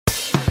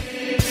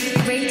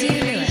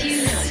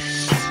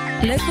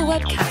local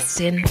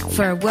webcasting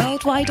for a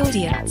worldwide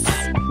audience.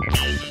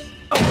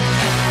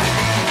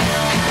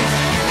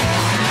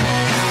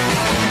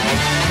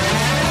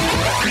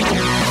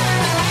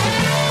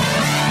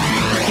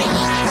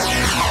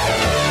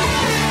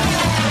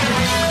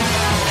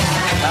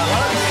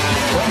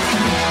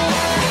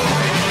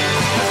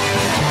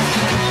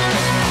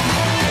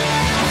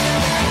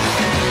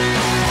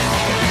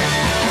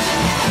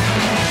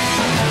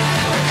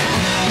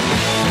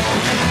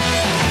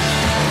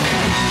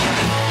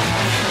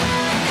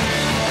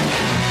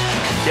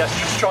 Yes,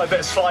 just try a bit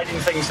of sliding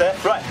things there.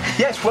 Right,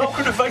 yes,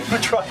 welcome to Vapour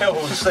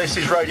Trails. This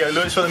is Radio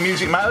Lewis for the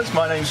Music Matters.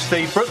 My name's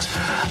Steve Brooks,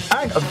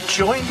 and I'm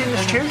joined in the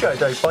studio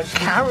today by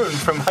Karen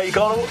from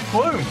Hagar The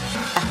Womb.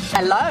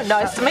 Hello,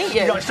 nice to meet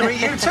you. Nice to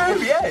meet you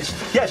too, yes.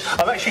 Yes,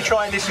 I'm actually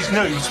trying, this is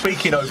new,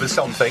 speaking over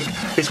something.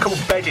 It's called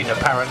bedding,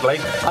 apparently.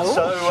 Oh.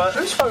 So,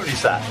 whose phone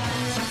is that?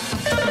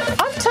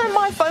 I've turned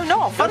my phone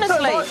off, honestly.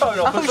 Turn my phone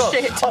off as well.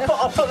 Shit.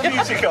 I'll put the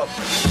music up.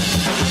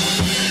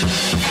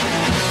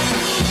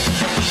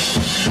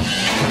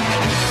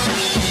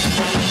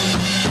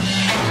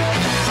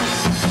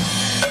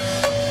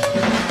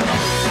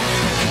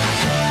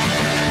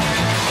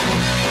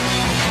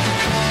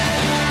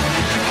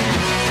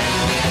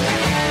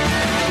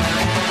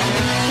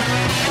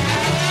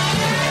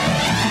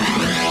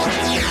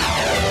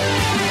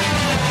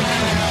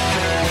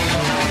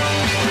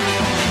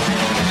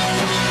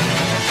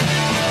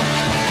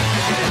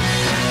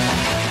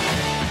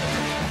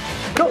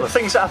 God, the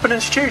things that happen in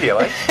the studio,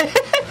 eh?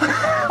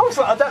 I was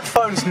like, that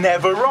phone's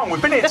never wrong.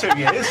 We've been here 2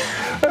 years.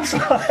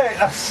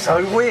 That's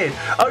so weird.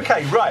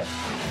 Okay, right.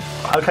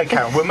 Okay,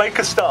 Karen, we'll make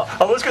a start.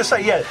 I was going to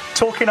say, yeah,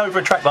 talking over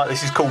a track like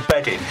this is called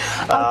bedding.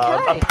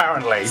 Okay.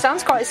 Apparently.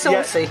 Sounds quite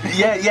saucy.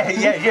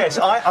 Yes.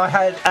 I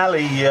had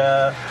Ali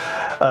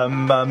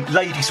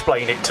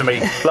lady-splain it to me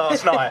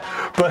last night.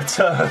 But,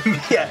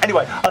 yeah,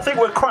 anyway, I think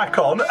we'll crack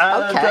on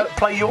and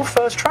play your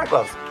first track,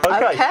 love.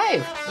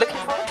 Okay. Looking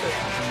forward to it.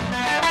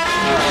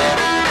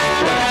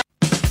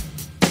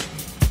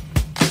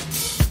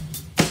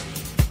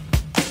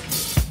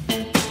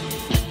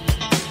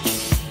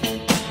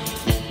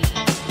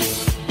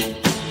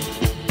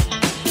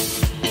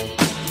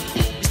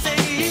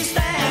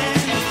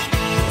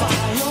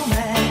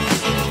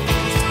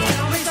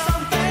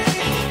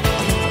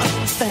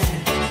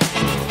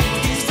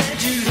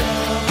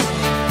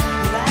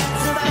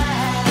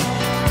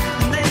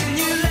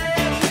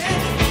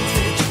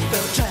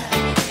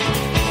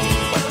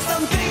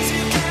 Something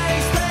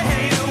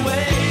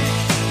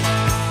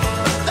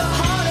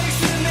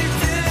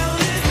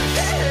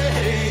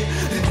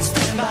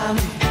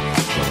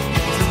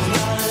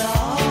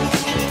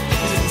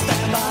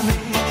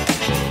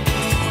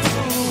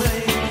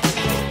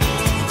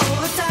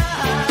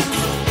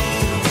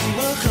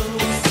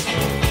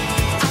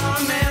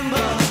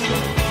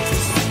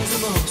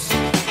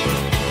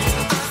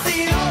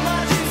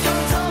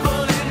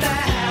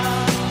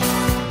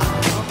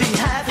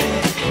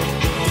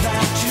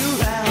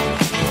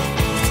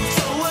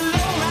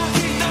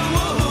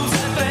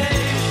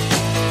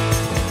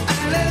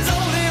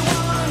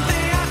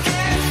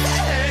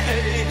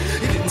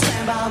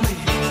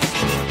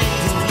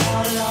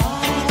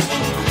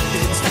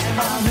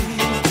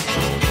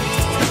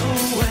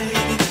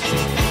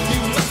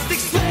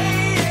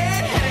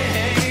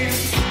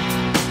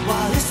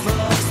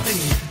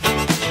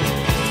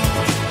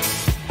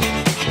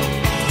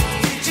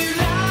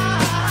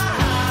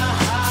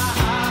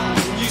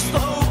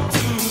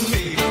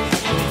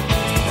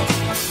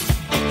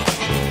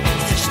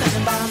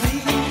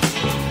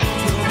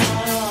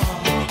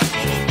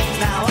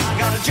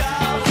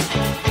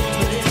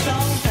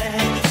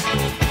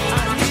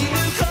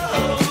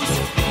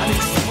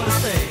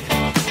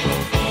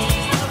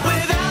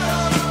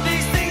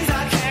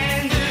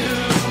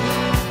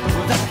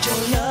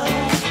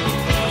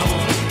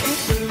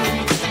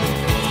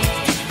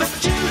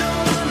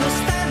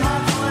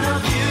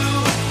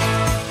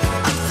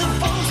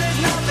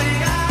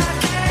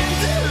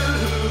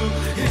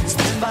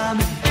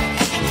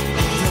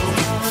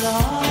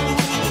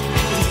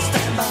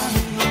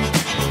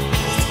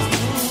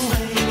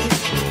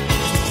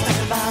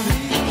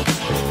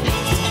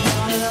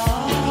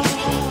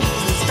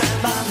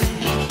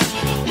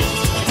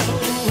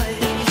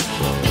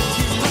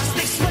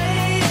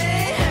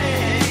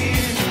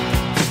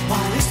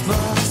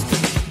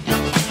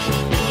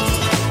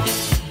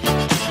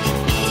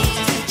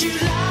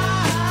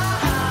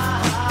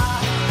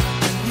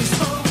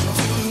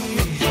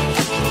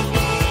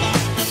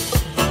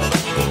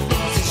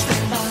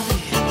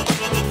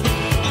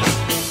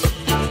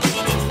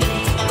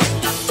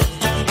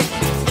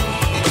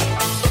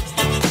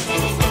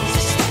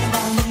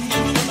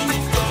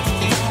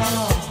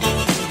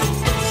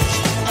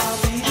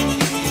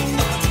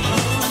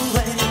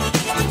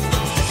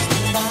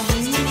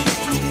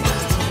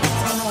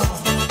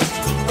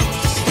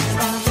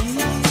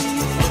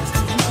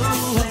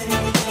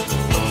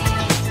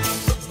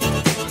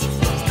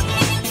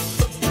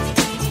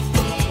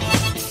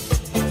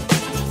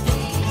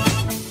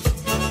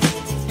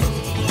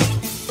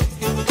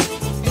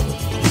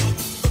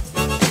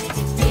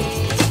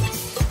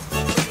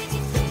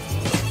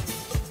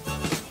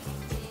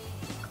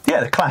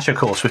Clash, of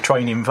course, with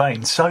Train in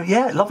Vain. So,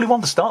 yeah, lovely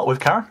one to start with,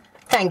 Karen.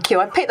 Thank you.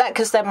 I picked that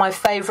because they're my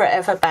favourite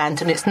ever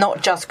band, and it's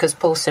not just because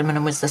Paul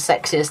Simonon was the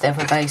sexiest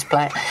ever bass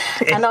player.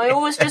 And I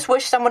always just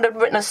wish someone had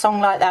written a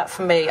song like that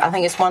for me. I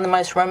think it's one of the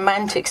most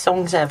romantic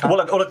songs ever. Well,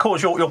 of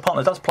course, your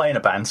partner does play in a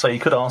band, so you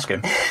could ask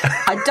him.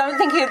 I don't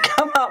think he'd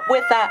come up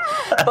with that.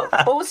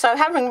 But also,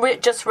 having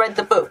just read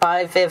the book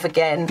by Viv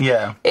again,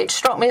 it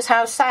struck me as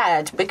how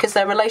sad, because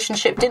their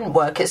relationship didn't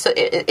work. It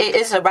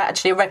is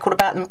actually a record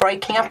about them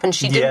breaking up, and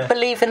she didn't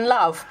believe in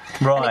love.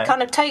 Right. And it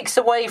kind of takes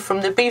away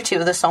from the beauty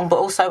of the song, but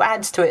also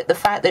adds to it the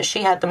fact that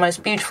she had the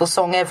most beautiful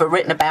song ever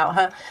written about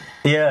her.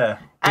 Yeah.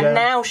 And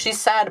now she's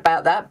sad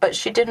about that, but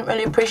she didn't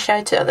really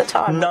appreciate it at the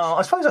time. No,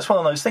 I suppose that's one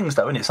of those things,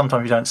 though, isn't it?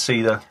 Sometimes you don't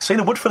see the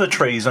wood for the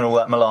trees and all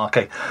that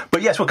malarkey.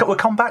 But yes, we'll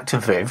come back to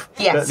Viv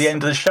at the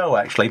end of the show,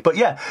 actually. But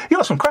yeah, you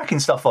got some cracking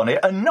stuff on it,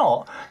 and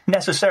not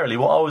necessarily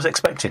what I was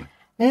expecting.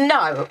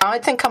 No, I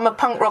think I'm a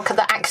punk rocker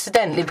that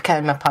accidentally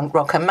became a punk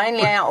rocker,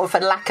 mainly out of a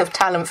lack of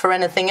talent for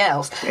anything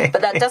else.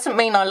 But that doesn't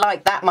mean I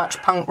like that much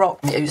punk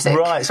rock music.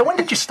 Right, so when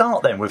did you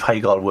start then with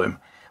Hagar The Womb?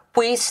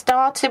 We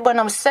started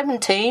when I was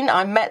 17.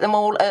 I met them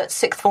all at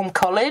Sixth Form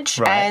College,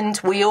 and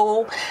we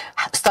all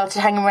started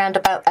hanging around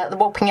about at the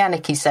Wapping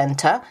Anarchy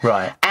Centre.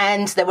 Right.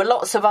 And there were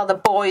lots of other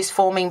boys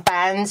forming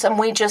bands, and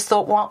we just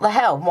thought, what the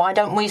hell? Why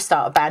don't we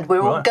start a band? We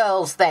were all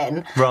girls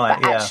then. Right,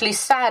 but actually,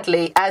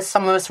 sadly, as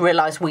some of us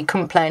realised, we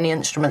couldn't play any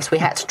instruments. We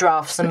had to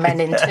draft some men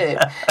in too.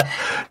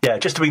 Yeah,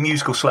 just to be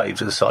musical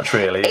slaves as such,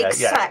 really.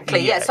 Exactly,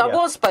 yes. I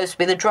was supposed to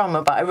be the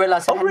drummer, but I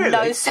realised I had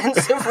no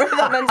sense of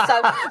rhythm, and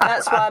so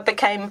that's why I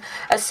became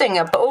a singer.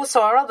 But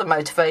also our other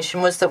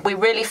motivation was that we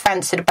really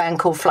fancied a band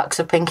called Flux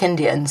of Pink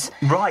Indians.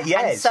 Right,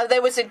 yes. And so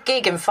there was a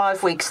gig in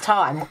 5 weeks'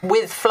 time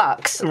with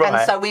Flux,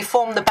 and so we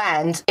formed the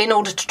band in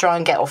order to try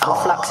and get off the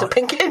Flux of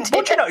Pink Indians.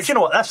 Well, do you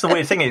know what? That's the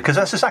weird thing, because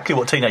that's exactly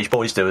what teenage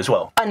boys do as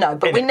well. I know,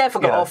 but we never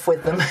got off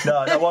with them.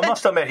 No, well, I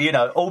must admit,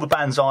 all the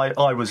bands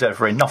I was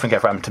ever in, nothing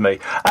ever happened to me.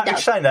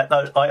 Actually, saying that,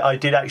 though, I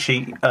did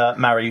actually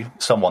marry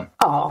someone,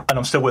 and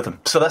I'm still with them.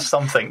 So that's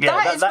something.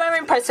 Yeah, that is very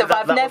impressive.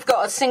 I've never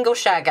got a single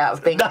shag out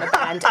of being in a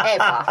band,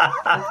 ever.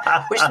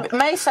 Which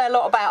may say a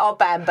lot about our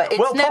band, but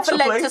it's never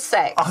led to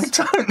sex. I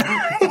don't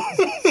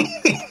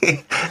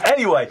know.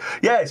 Anyway,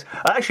 yes,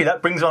 actually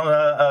that brings on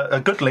a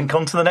good link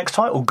onto the next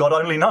title, God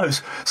Only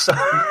Knows. So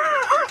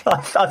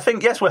I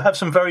think, yes, we'll have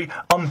some very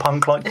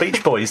unpunk-like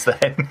Beach Boys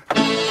then.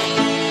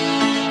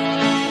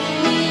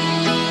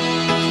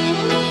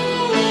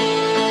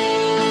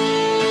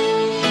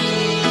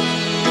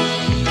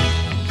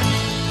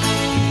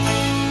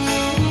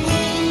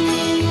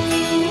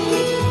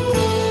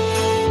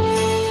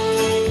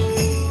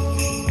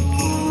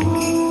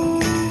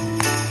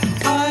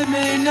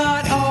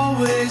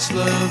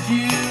 Love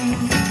you,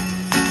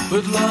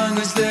 but long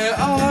as there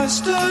are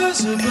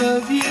stars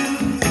above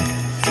you,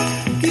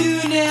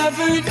 you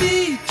never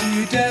need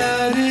to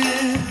doubt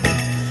it.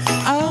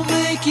 I'll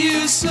make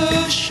you so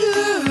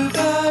sure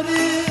about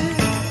it.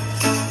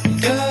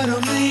 God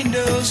only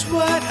knows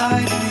what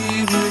I'd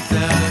be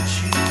without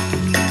you.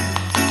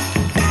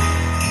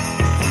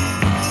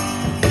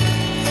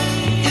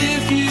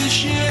 If you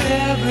should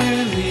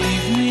ever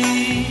leave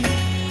me,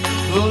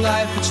 well,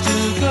 life would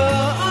still go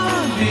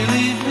on,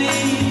 believe me.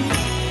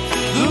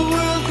 The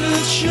world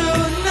could show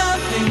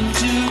nothing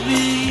to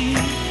me,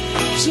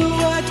 so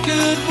what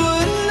good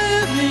would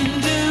living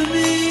do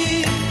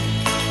me?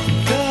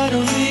 God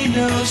only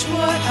knows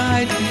what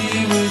I'd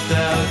be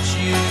without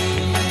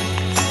you.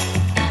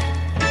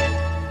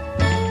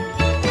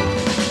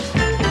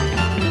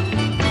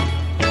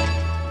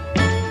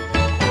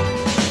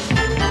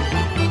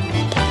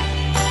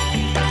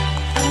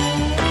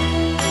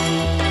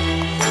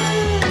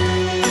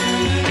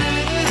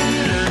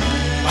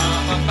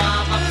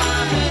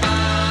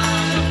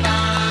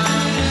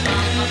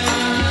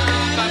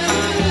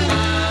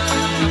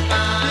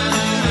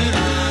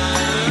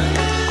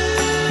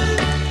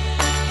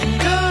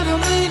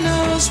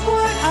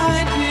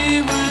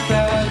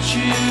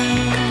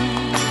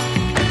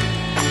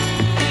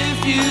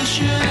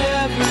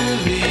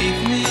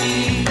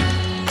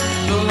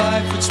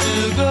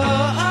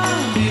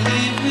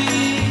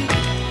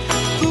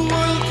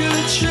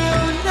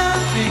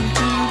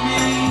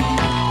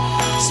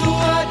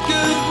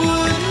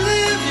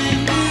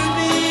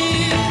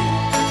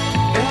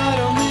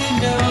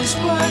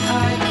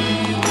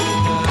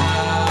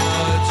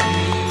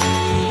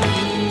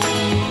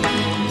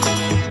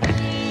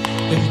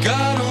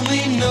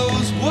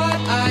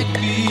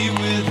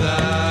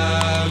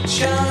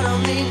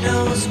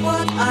 knows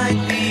what I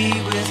need.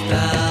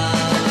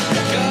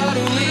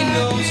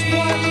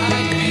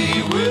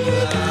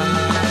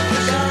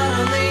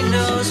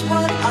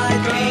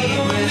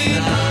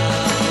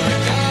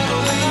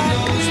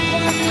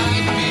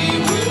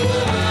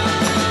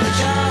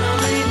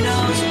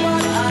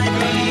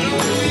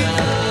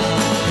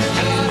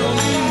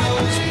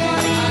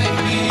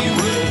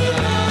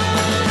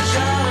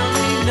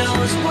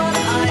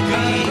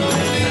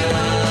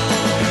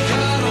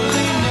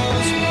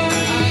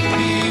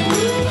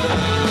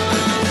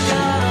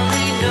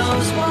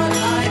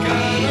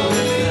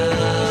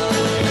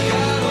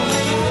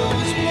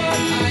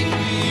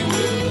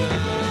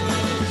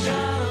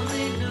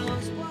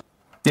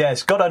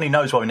 Yes, God only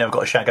knows why we never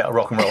got a shag out of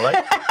rock and roll, eh?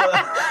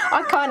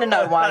 I kind of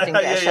know why I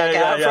didn't get a shag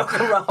out of rock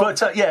and roll.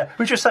 But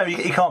we're just saying,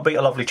 you can't beat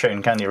a lovely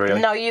tune, can you,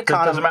 really? No, you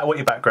can't. It doesn't matter what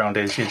your background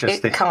is.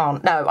 It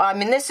can't, no. I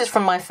mean, this is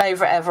from my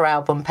favourite ever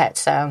album, Pet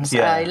Sounds.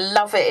 Yeah. I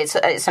love it.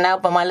 It's an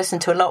album I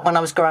listened to a lot when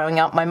I was growing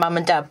up. My mum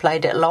and dad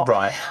played it a lot.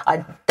 Right.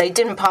 They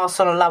didn't pass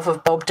on a love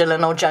of Bob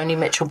Dylan or Joni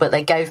Mitchell, but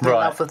they gave me a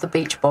love of the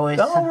Beach Boys.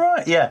 Oh,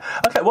 right, yeah.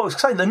 Okay, well, I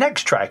was saying the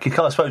next track is,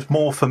 I suppose,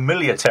 more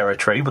familiar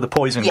territory with the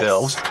Poison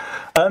Girls.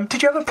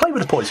 Did you ever play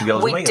with the Poison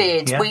Girls? We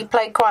did. Yeah? We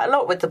played quite a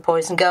lot with the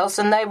Poison Girls,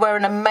 and they were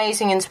an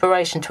amazing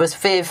inspiration to us.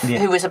 Viv,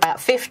 who was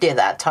about 50 at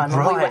that time,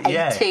 and we were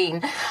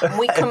 18. And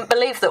we couldn't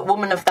believe that a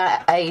woman of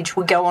that age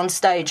would go on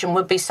stage and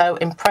would be so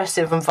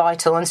impressive and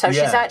vital. And so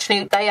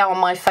they are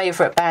my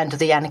favourite band of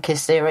the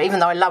Anarchists era, even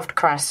though I loved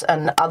Crass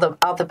and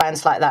other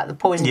bands like that. The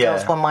Poison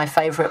Girls were my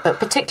favourite, but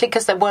particularly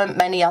because there weren't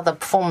many other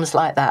performers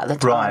like that at the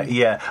time. Right,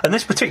 yeah. And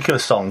this particular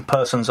song,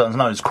 Persons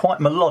Unknown, is quite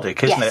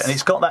melodic, isn't it? And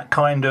it's got that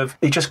kind of...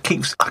 It just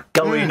keeps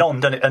going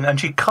on, doesn't it? And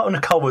she kind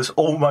of covers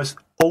almost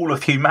all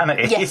of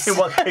humanity. Yes.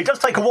 It does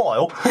take a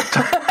while.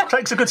 It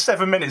takes a good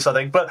 7 minutes, I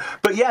think. But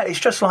yeah, it's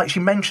just like she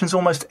mentions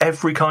almost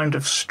every kind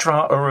of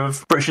strata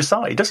of British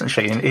society, doesn't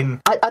she? I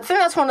think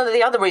that's one of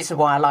the other reasons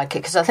why I like it,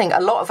 because I think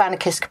a lot of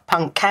anarchist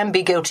punk can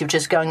be guilty of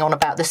just going on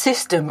about the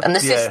system and the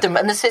system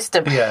and the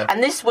system. Yeah.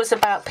 And this was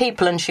about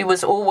people, and she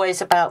was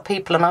always about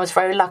people. And I was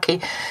very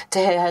lucky to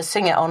hear her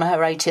sing it on her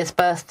 80th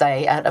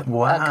birthday at a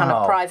kind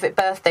of private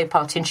birthday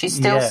party, and she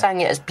still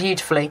sang it as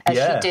beautifully as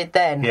she did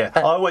then. Yeah.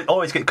 But I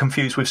always get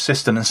confused with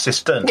Sistern and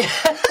Sistern.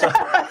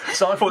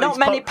 so I thought not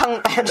many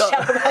punk bands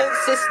shout about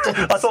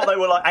Sisters. I thought they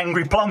were like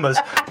angry plumbers.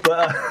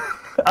 But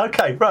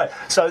okay, right.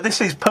 So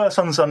this is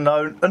Persons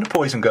Unknown and the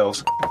Poison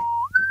Girls.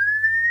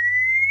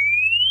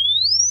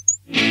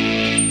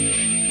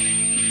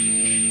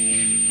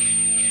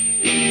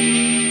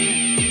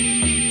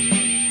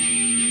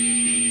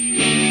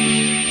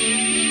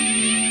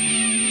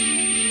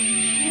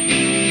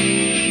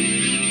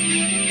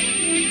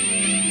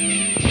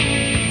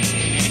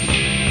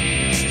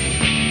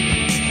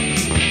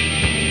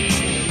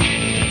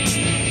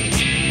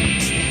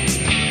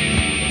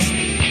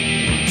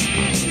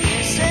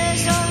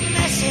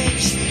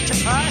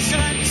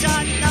 Persons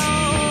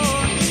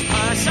unknown,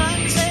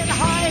 persons in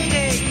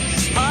hiding,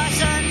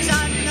 persons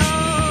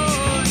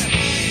unknown.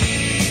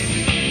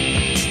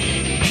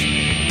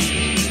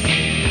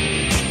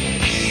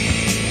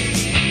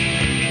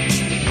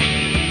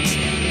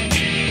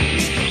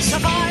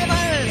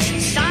 Survival in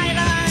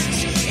silence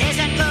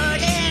isn't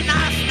good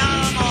enough no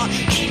more.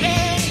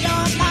 Keeping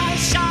your mouth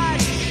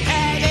shut,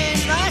 head in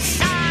the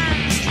sand.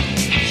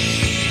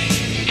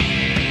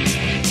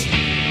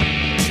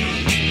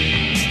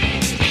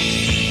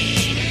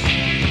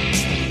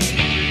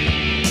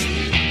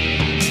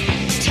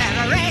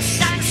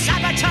 Terrorists and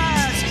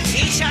saboteurs,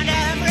 each and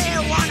every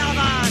one of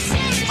us,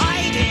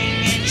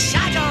 hiding in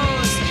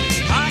shadows,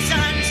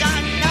 persons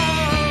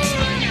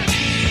unknown.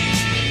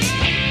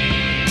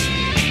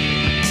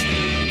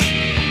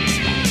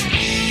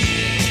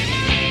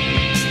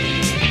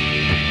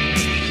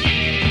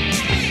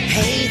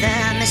 Hey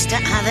there, Mr.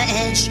 Other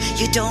Edge,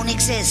 you don't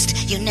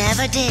exist, you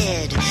never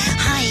did.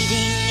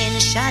 Hiding in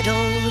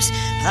shadows,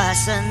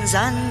 persons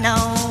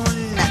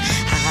unknown.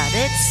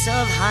 Habits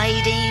of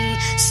hiding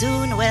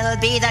soon will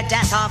be the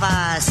death of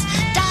us.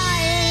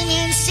 Dying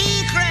in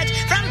secret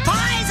from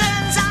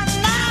poisons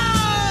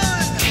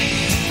unknown.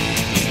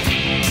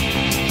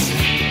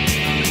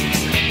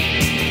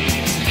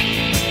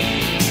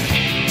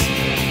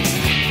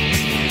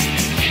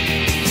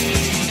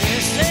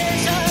 This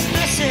is a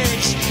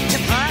message to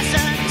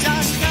persons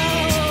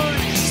unknown,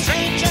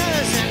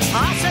 strangers and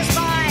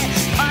passers-by,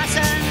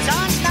 persons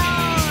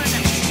unknown.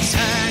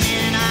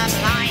 Turning a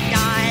blind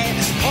eye,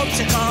 hope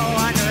to go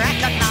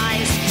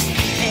unrecognized,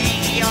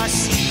 keeping your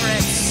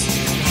secrets,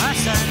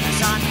 persons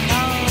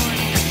unknown.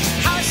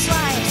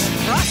 Housewives and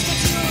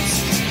prostitutes,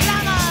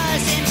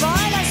 plumbers in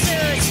boiler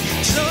suits,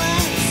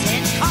 truants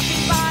in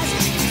coffee bars,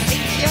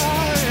 think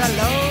you're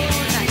alone.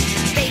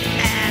 Big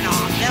men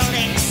on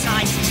building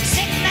sites,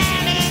 sick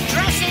men in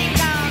dressing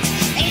gowns,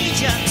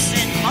 agents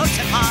in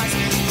motor cars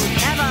who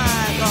never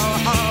go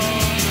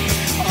home.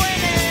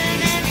 Women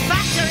in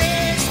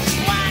factories,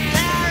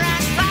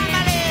 one-parent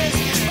families,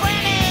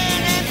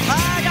 women in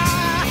murder,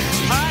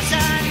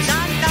 persons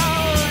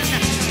unknown.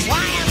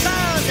 Wild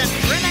girls and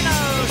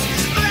criminals,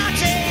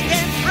 rotting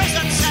in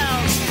prison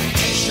cells,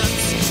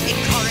 patients in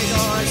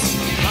corridors,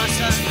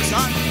 persons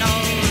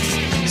unknown.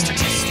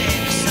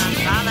 Statistics and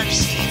balance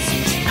sheets,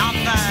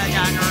 numbered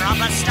and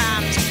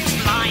rubber-stamped,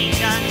 blind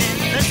and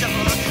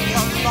invisible,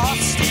 you're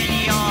lost in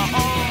your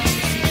homes.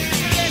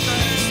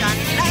 Rivers and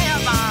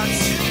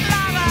layabouts,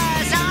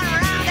 lovers and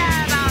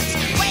roundabouts,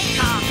 wake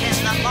up in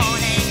the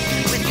morning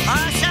with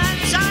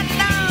persons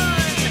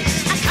unknown.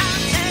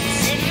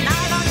 Accountants in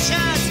nylon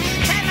shirts,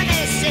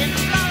 feminists in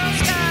floral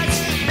skirts,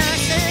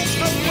 nurses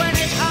for when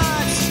it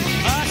hurts,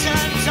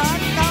 persons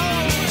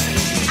unknown.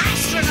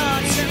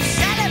 Astronauts and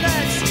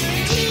celibates,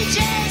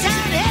 DJs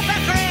and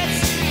hypocrites,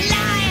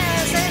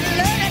 liars and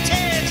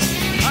lunatics,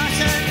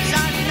 persons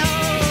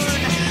unknown.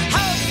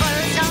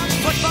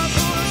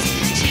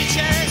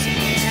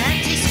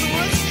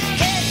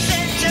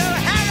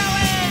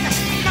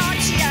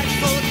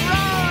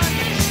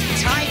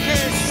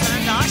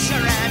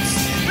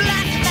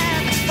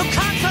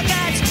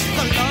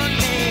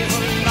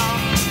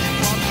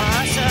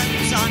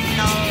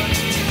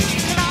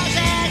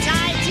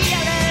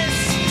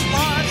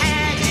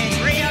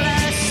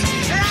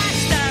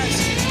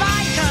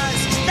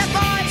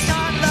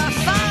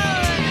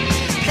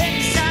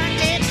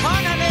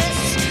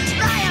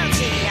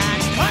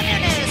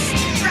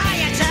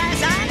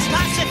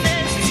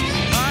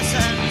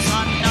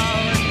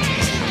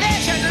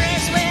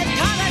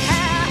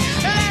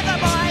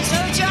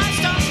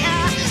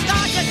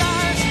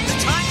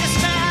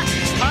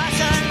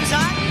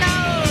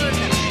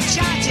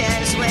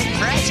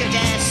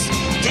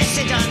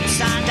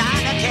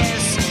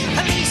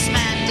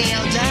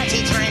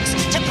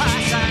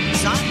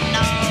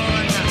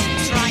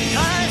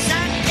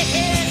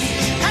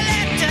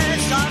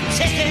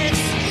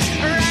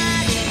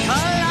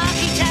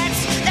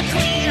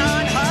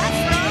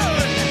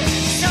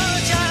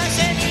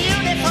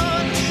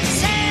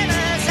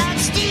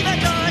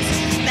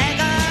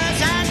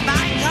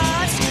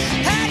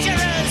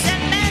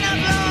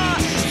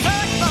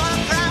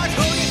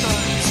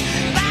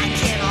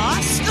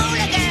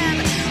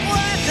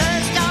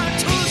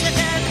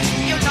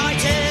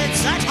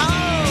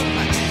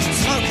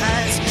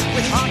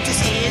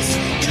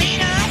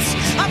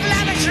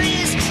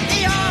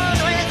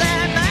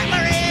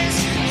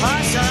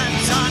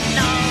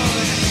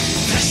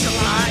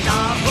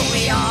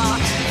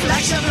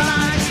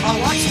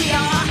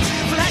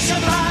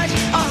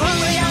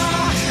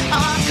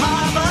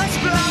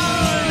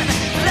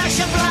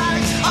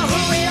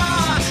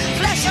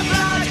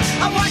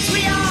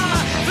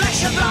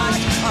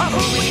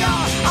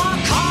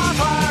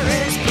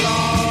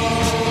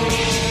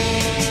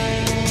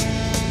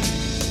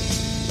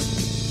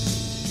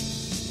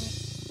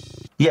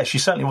 Yeah, she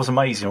certainly was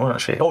amazing, wasn't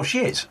she? Oh,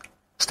 she is.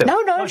 Still.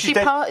 No, she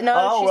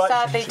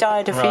sadly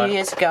died a few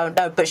years ago.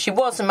 No, but she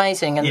was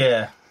amazing. And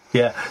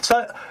Yeah.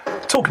 So,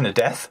 talking of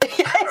death.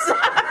 Yes.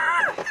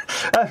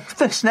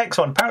 This next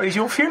one apparently is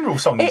your funeral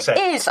song. You said.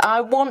 It is.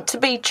 I want to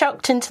be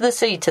chucked into the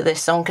sea to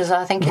this song because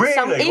I think it's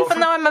even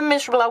though I'm a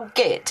miserable old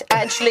git,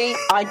 actually,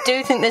 I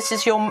do think this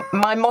is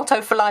my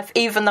motto for life.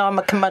 Even though I'm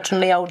a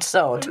curmudgeonly old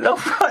sod. Oh,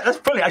 right, that's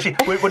brilliant.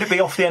 Actually, would it be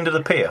off the end of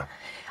the pier?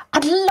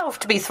 I'd love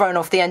to be thrown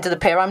off the end of the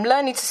pier. I'm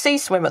learning to sea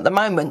swim at the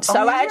moment,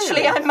 so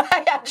actually I may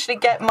actually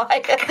get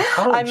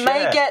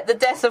get the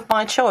death of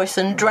my choice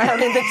and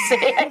drown in the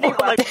sea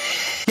anyway.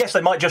 Yes,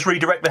 they might just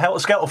redirect the Helter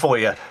Skelter for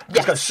you.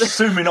 Just go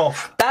zooming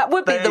off. That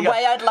would be the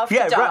way I'd love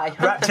to die.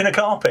 Wrapped in a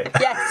carpet.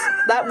 Yes,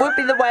 that would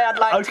be the way I'd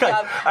like to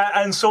go.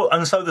 And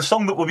so the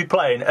song that we'll be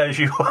playing as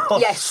you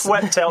are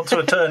swept out to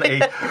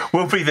eternity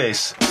will be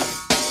this.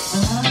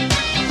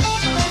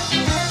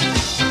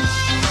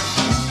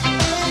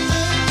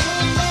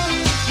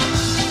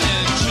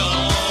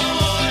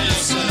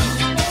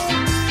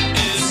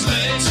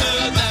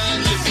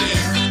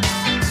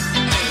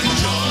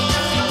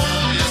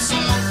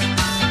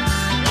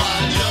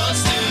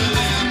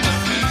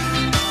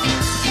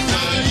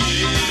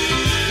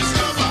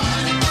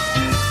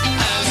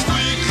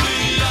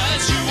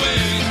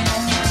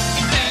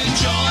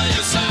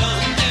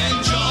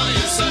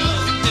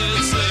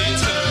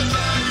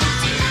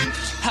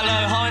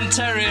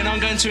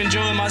 To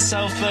enjoy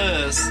myself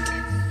first.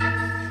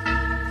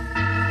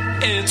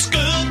 It's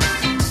good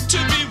to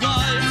be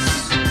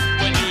wise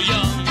when you're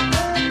young,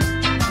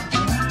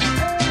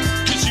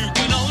 'cause you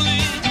can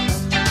only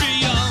be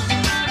young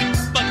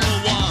but for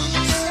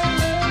once.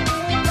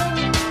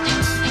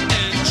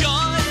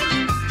 Enjoy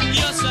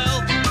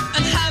yourself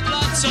and have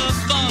lots of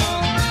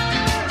fun.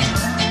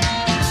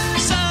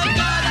 So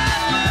glad I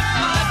lived,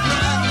 my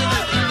friend,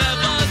 that it's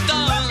never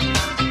done.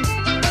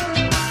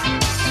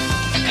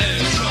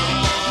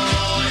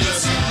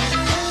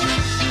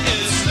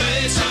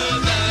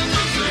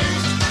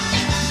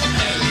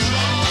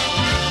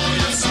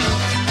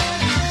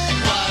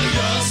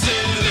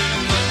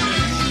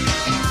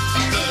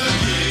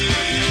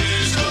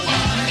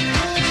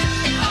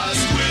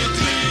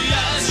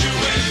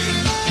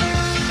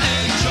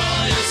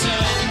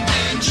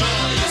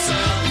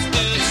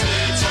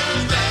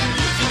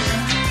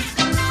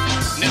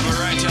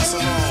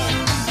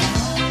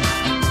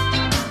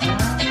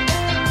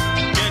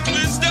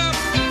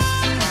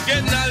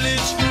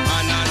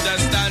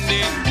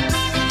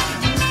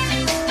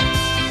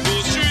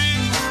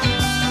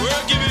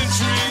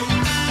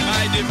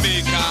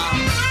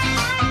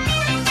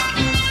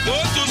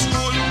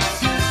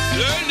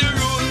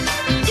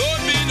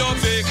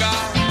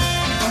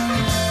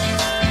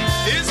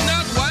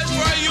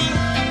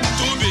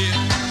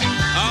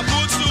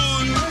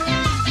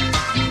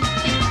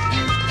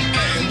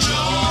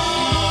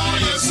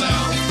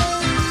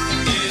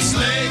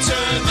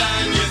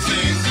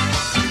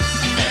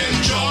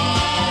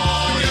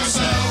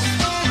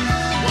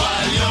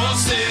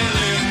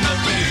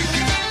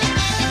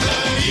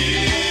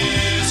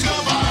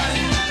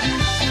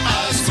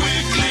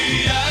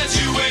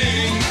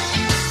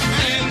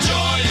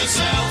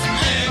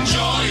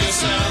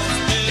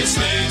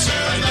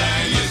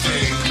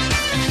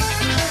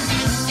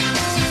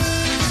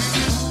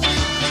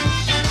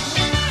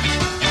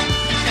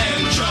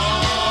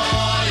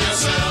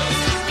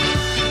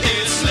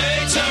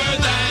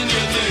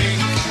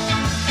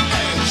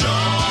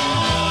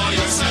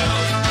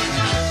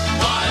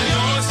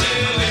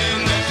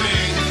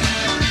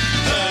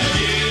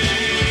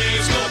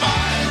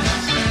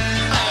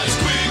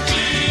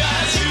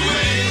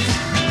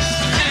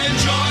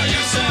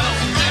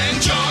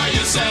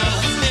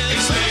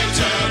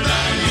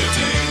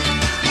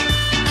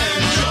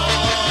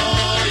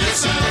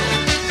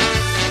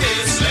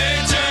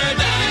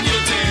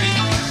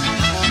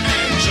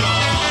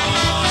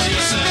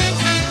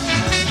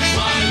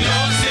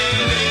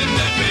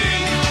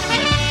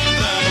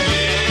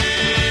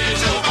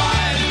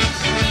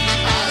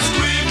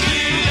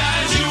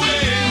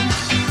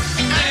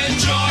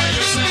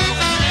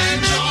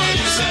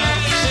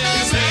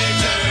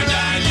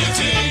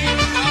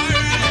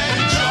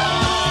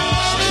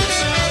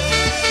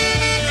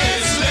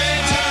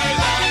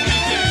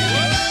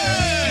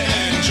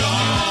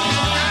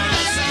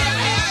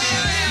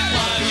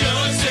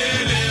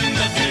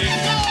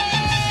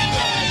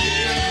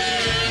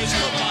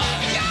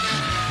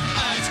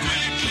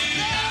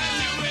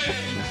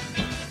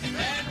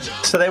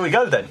 So there we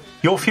go then.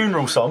 Your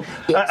funeral song.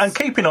 Yes. And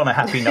keeping on a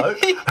happy note,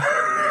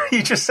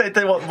 you just said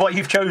that what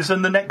you've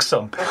chosen the next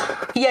song.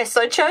 Yes,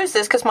 I chose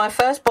this because my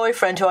first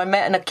boyfriend, who I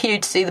met and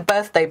queued to see the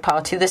birthday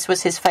party, this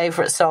was his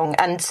favourite song.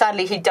 And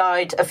sadly, he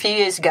died a few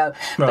years ago.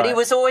 Right. But he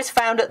was always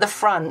found at the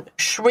front,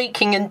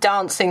 shrieking and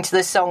dancing to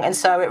this song. And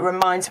so it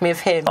reminds me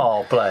of him.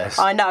 Oh, bless.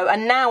 I know.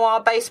 And now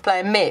our bass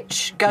player,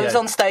 Mitch, goes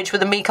on stage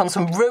with the Mekons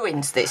and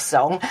ruins this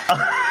song.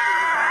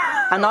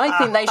 And I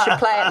think they should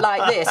play it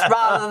like this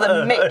rather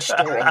than Mitch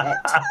doing it.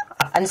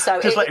 And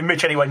so just letting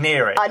Mitch anywhere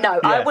near it. I know.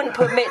 Yeah. I wouldn't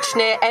put Mitch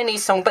near any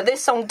song, but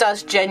this song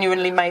does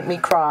genuinely make me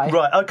cry.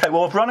 Right, OK,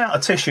 well, I've run out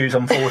of tissues,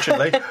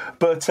 unfortunately,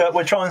 but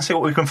we'll try and see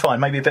what we can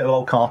find. Maybe a bit of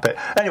old carpet.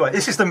 Anyway,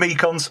 this is the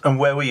Mekons, and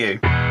Where Were You?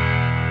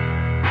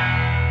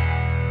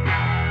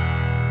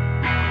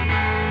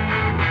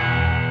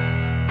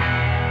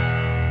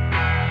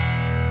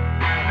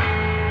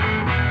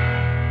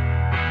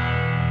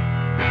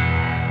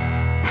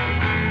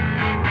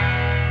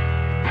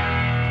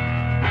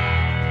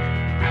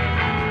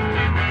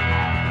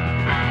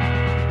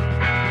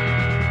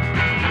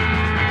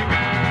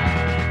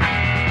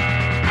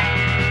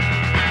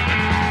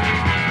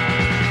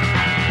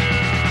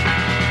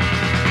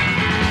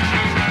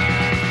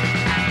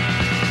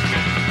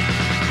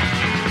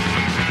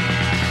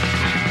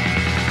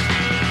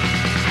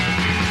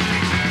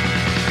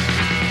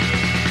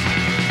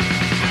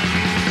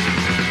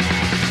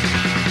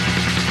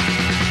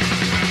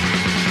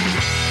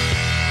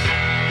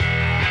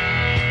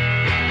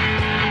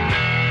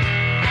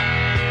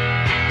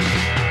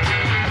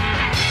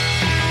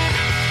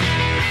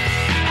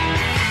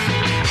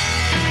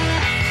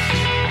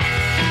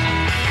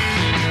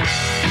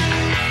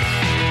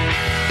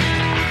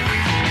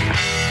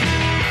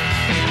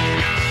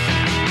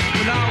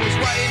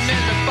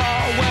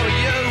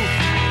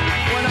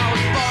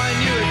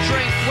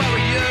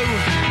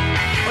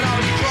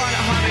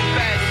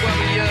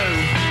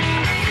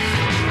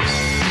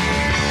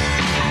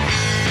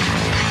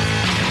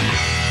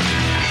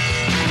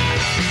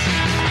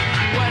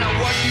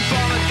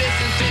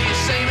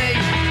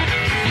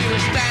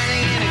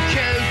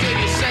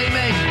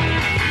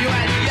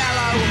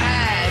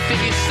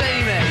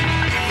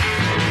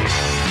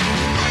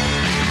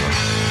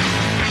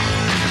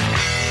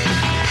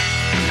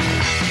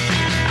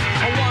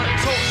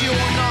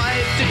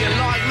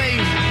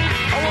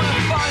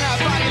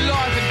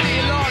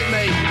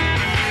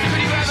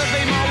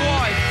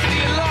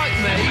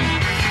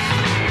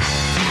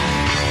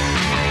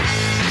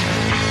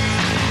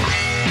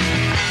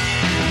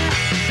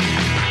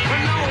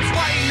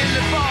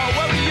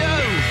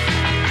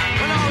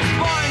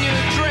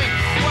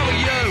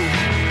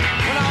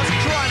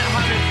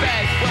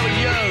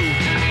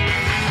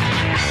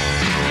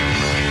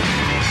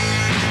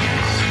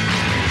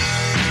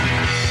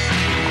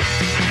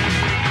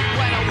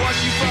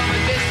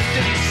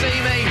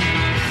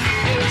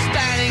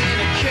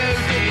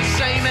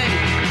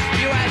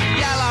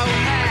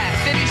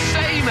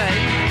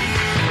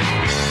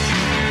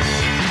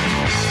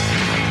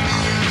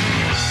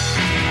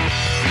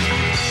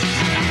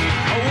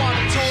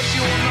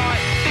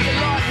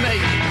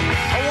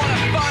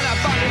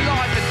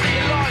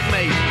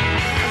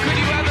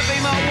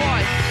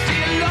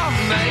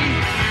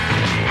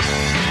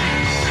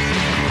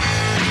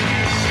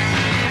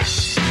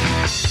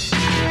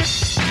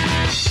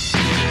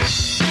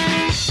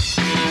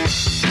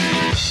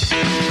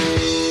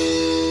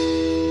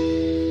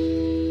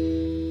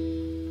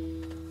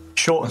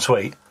 Short and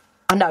sweet.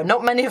 I know,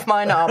 not many of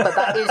mine are, but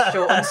that is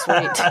short and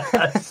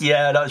sweet.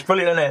 Yeah, no, it's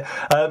brilliant, isn't it?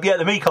 Yeah,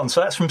 the Mekons,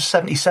 so that's from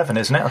 77,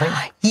 isn't it, I think?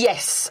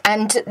 Yes,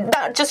 and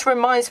that just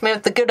reminds me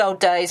of the good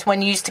old days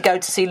when you used to go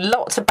to see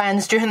lots of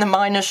bands during the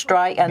miners'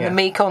 strike, and the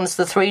Mekons,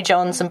 the Three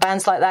Johns, and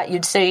bands like that.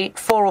 You'd see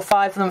 4 or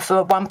 5 of them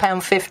for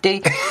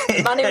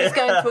 £1.50. Money was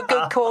going to a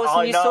good cause,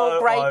 and you saw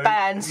great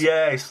bands.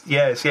 Yes.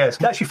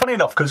 Actually, funny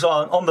enough, because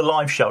on the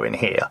live show in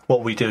here,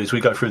 what we do is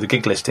we go through the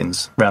gig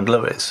listings around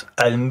Lewis,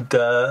 and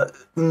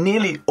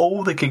nearly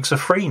all the gigs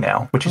are free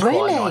now, which is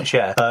quite nice,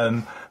 yeah.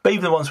 But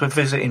even the ones with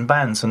visiting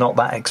bands are not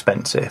that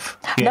expensive.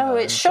 No,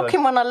 it's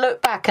shocking when I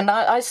look back, and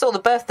I saw the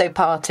birthday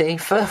party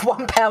for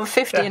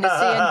 £1.50 in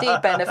a C&D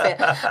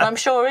benefit. And I'm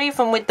sure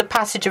even with the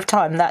passage of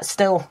time, that's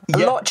still a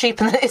lot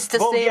cheaper than it is to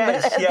see them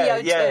at the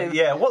O2.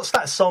 Yeah. What's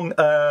that song,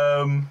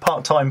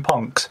 Part-Time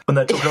Punks, when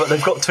they're talking about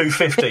they've got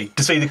 $2.50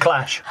 to see the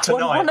Clash tonight?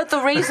 Well, one of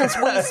the reasons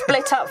we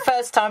split up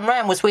first time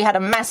round was we had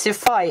a massive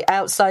fight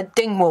outside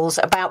Dingwalls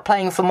about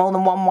playing for more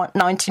than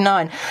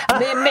 $1.99. And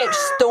me and Mitch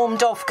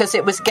stormed off because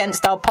it was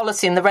against our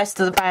policy, and the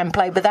rest of the band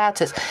played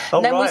without us.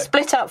 And then we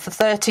split up for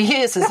 30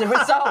 years as a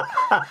result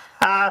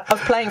of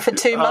playing for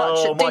too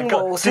much at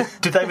Dingwalls.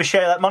 Did they ever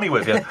share that money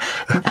with you?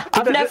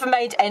 I've never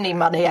made any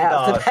money out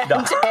of the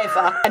band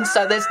ever, and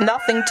so there's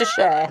nothing to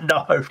share.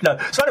 No.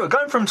 So anyway,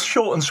 going from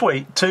short and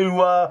sweet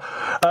to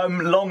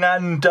long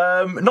and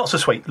not so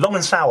sweet, long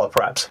and sour,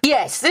 perhaps.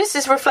 Yes, this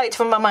is reflective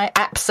of my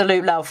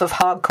absolute love of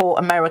hardcore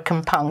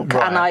American punk,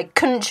 and I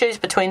couldn't choose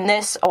between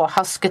this or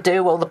Husker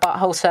Du or the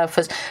Butthole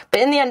Surfers,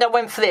 but in the end I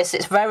went for this.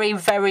 It's very,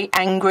 very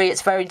angry,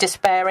 it's very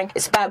despairing.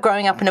 It's about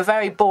growing up in a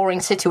very boring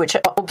city, which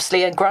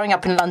obviously growing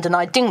up in London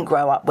I didn't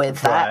grow up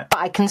with that, but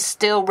I can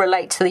still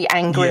relate to the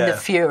anger and the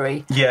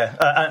fury. Yeah,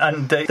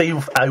 and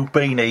Steve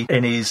Albini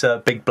in his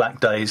Big Black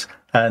Days,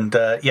 and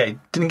he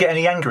didn't get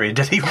any angrier,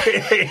 did he?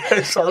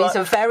 So he's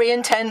a very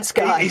intense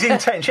guy. He's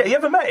intense. Yeah, you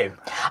ever met him?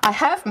 I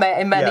have met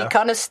him, and he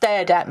kind of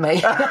stared at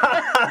me.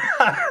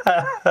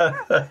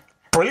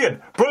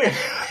 Brilliant.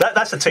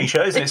 That's a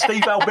T-shirt, isn't it?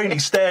 Steve Albini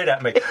stared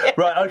at me.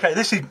 Right, okay,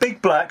 this is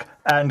Big Black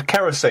and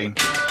Kerosene.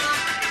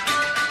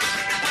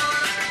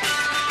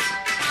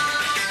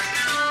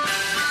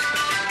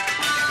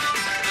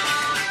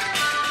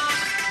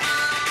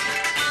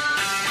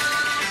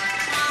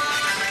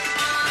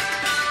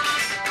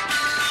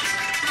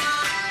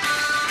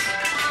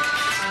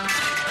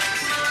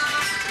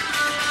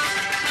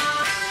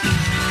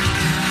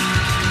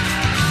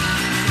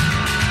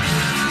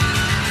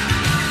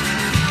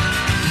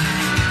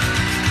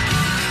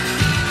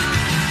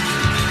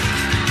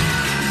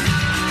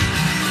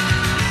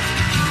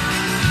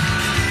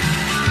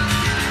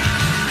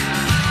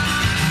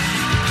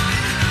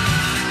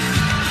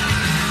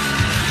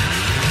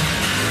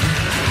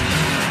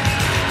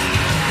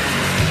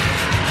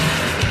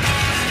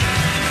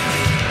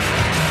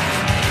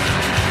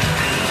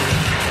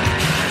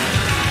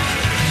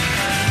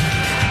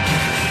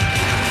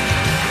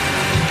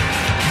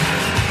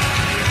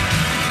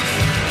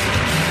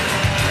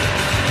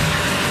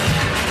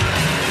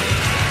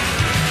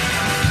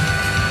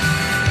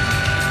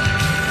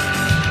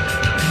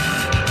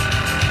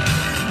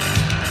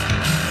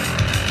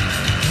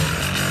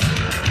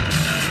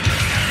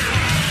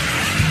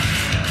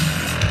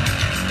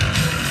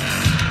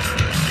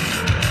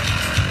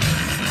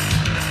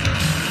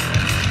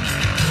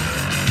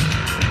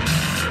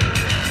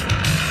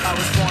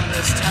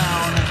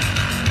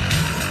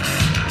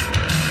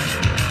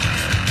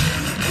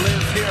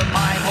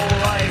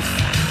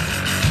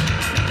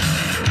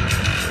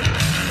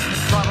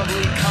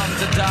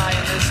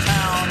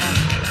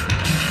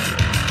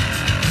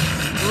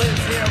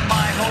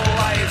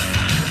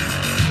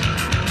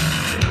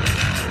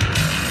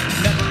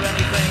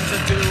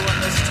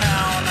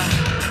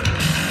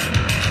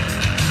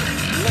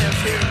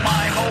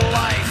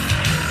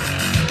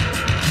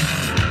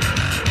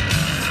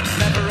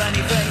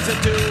 anything to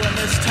do in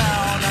this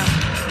town.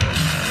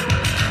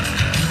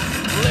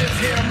 Live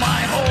here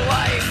my whole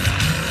life.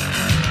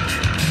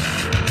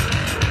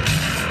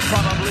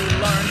 Probably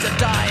learn to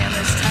die in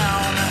this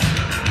town.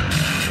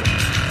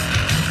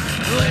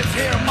 Live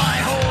here my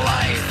whole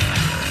life.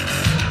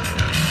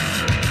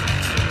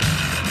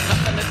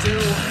 Nothing to do,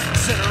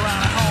 sit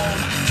around at home,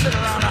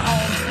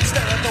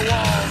 stare at the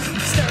walls,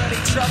 stare at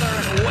each other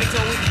and wait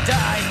till we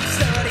die.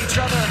 Stare at each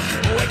other,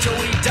 wait till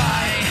we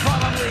die.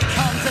 Probably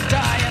come to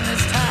die in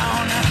this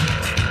town.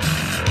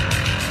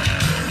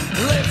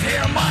 Live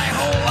here my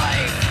whole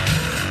life.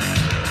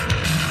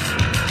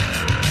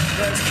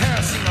 There's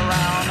kerosene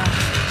around.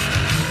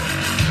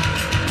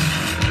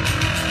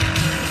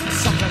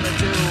 Something to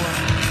do.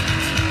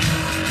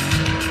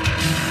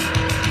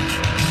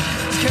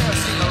 There's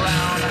kerosene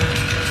around.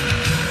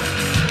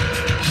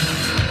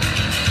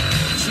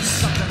 She's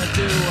something to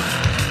do.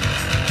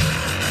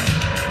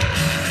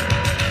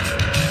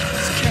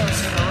 There's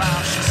kerosene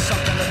around. She's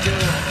something to do.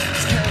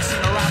 There's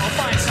kerosene around. We'll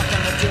find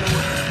something to do.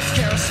 There's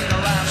kerosene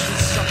around.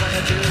 She's something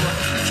to do.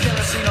 There's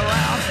kerosene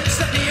around.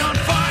 Set me on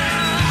fire.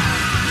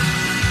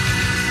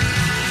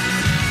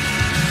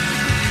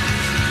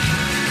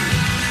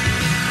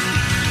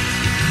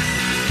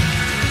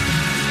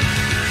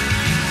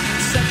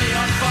 Set me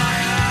on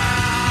fire,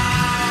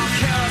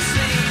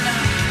 kerosene.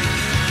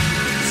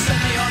 Set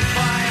me on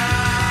fire,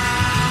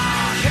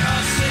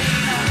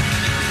 kerosene.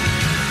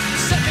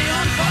 Set me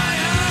on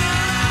fire,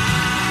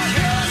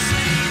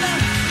 kerosene.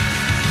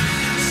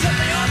 Set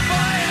me on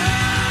fire,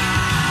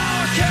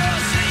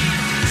 kerosene.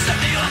 Set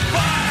me on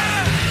fire.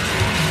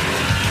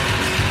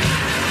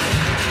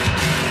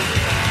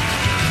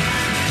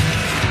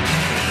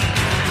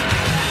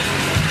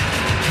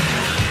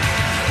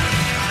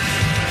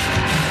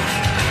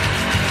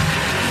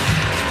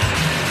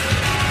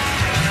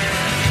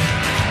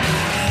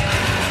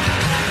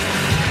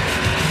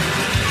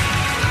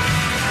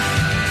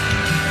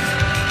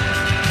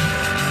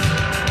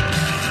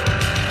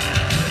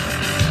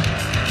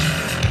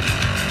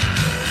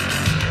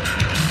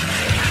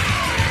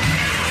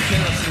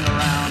 Kerosene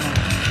around.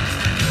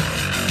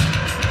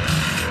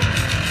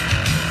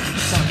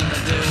 Something to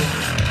do.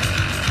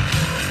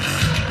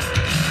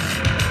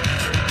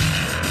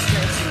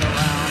 Kerosene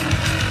around.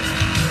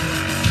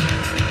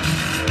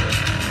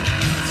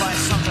 Find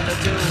something to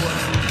do.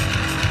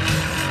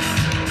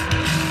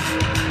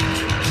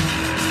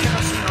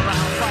 Kerosene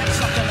around. Find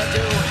something to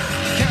do.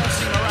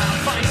 Kerosene around.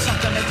 Find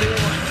something to do.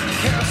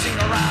 Kerosene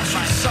around.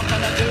 Find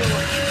something to do.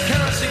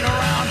 Kerosene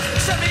around.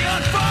 Set me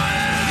on fire.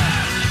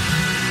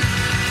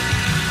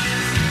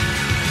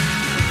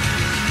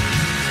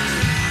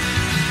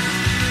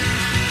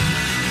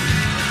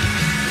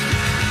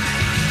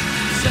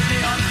 Set me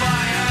on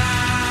fire,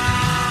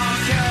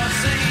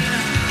 kerosene.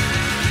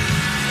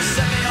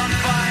 Set me on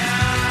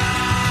fire,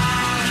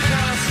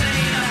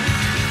 kerosene.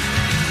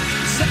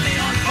 Set me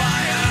on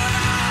fire,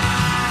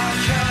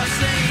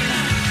 kerosene.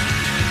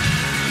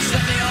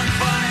 Set me on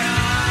fire,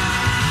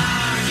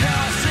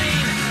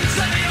 kerosene.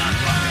 Set me on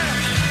fire.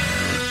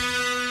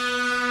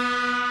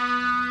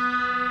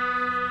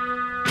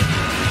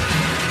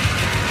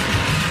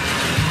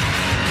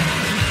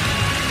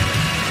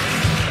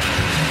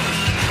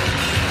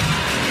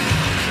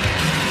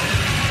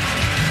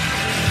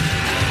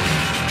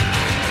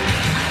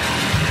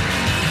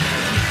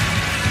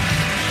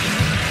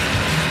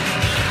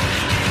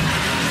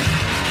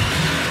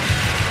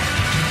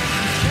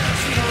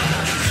 Kerosene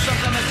around,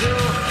 something to do.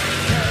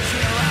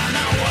 Kerosene around,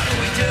 now what do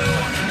we do?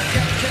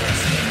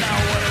 Kerosene, now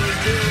what do we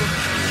do?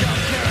 Jump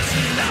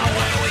kerosene, now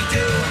what do we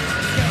do?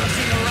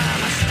 Kerosene around,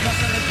 that's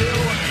nothing to do.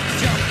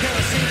 Jump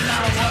kerosene,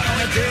 now what do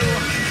we do?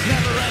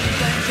 Never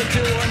anything to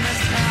do in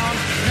this town.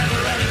 Never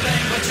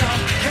anything but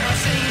jump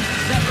kerosene.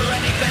 Never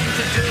anything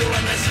to do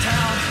in this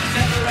town.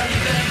 Never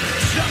anything,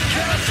 jump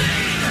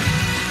kerosene.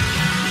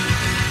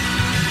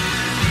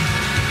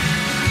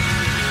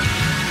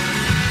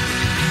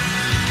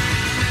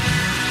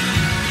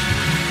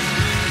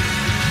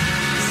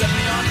 Set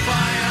me on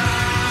fire,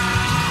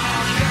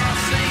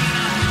 kerosene.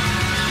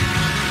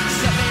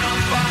 Set me on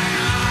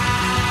fire,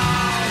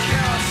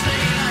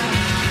 kerosene.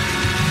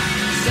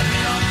 Set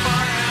me on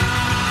fire,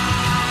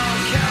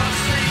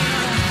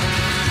 kerosene.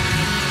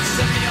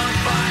 Set me on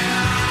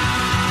fire,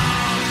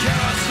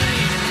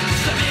 kerosene.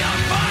 Set me on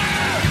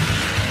fire.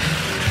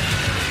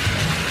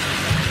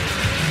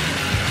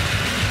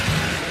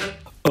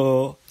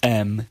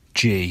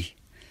 OMG.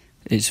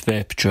 It's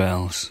Vapour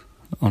Trails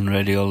on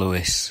Radio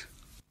Lewis.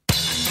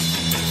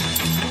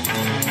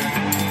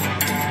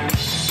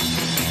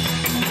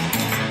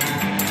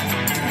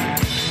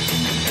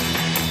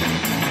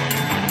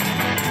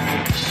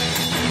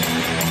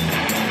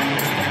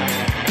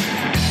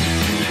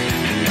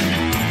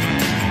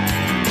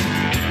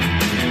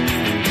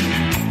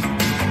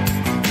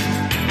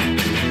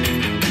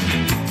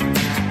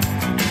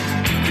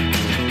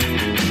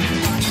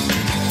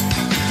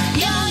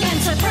 Young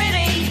and so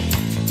pretty,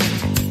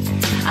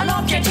 an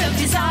object of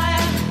desire.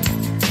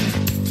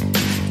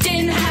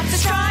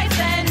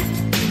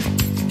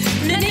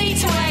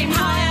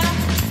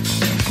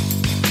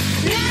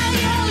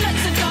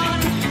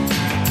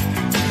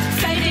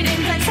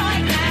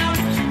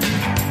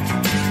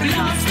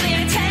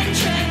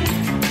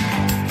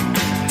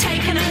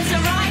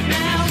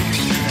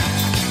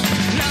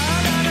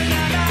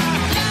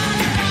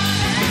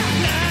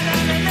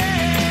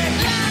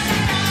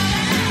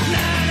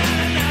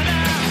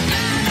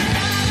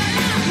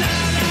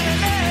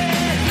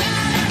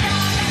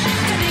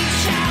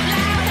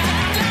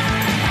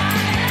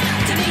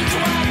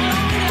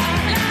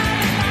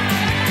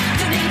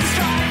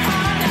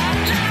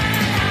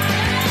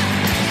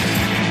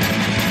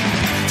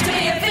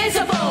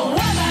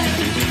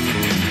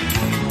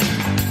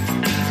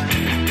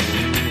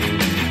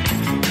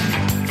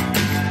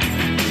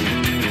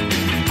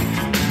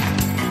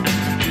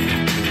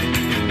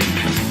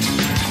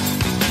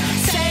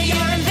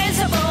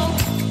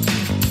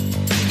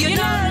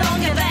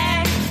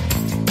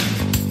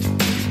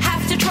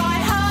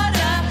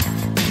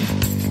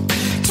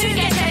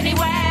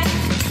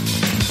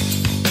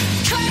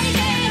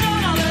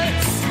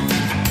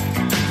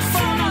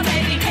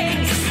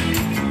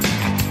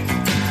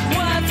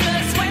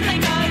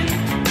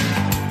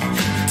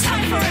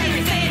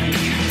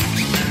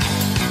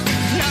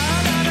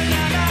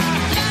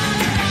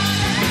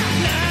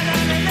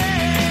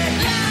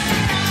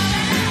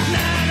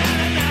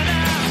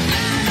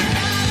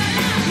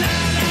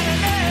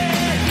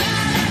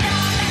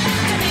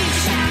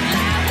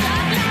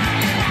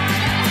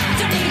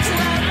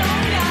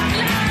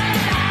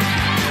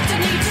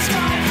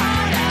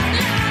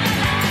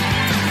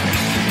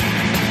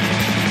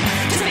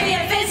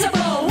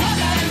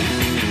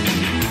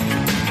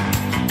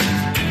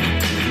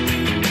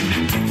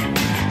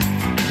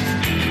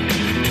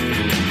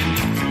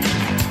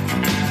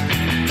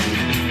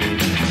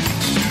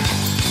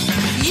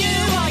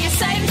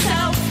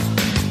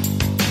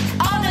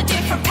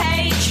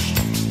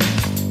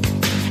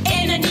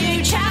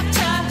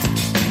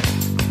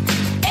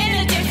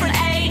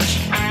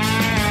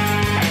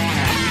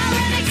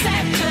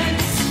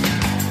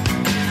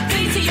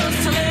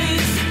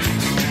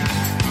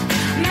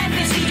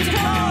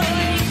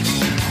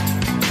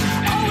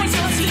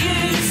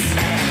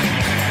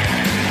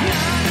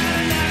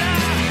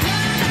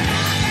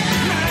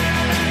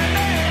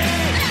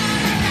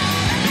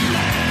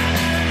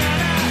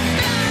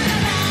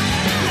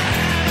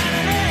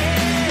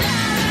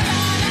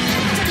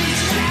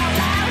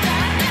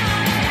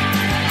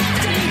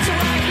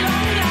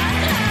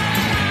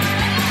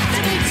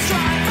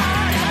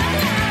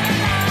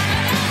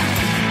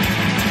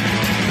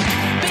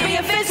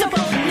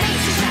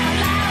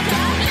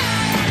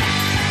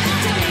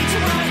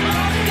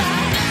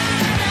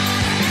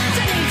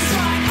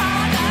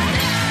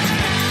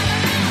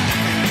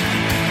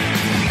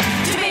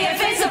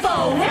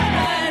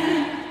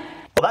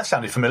 Well, that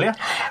sounded familiar.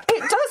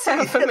 It does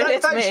sound familiar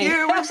to That's me.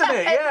 you, isn't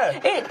it?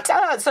 Yeah. It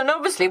does. And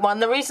obviously one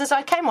of the reasons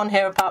I came on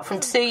here, apart from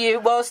to see you,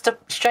 was to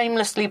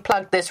shamelessly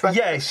plug this record.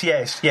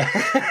 Yes.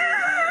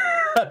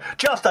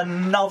 Just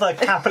another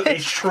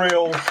capitalist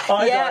shrill.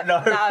 I don't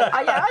know. No,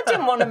 I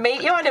didn't want to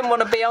meet you. I didn't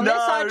want to be on this.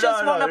 I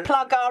just want to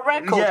plug our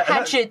record. Yeah,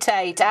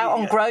 Hagitate out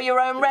on Grow Your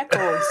Own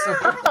Records.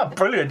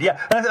 Brilliant, yeah.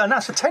 And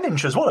that's a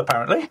 10-inch as well,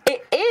 apparently.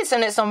 It is,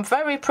 and it's on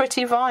very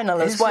pretty vinyl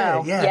as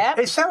well. Yeah.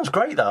 It sounds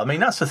great, though. I mean,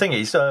 that's the thing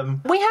is...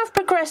 We have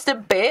progressed a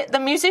bit. The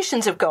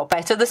musicians have got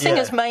better. The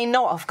singers may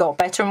not have got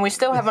better, and we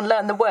still haven't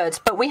learned the words.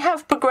 But we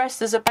have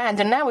progressed as a band,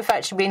 and now we've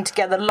actually been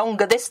together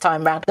longer this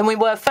time round than we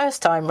were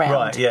first time round.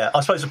 Right, yeah.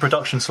 I suppose the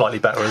production's slightly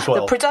better as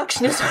well. The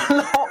production is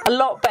a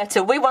lot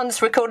better. We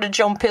once recorded a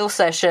John Peel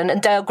session,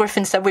 and Dale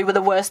Griffin said we were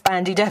the worst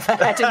band he'd ever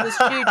had in the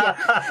studio.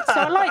 So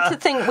I like to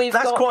think we've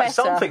got better. That's quite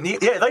something.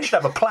 Yeah, they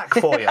should have a plaque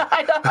for you.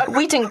 I know.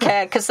 We didn't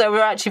care because they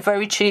were actually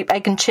very cheap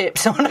egg and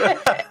chips on it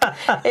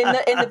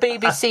in the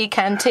BBC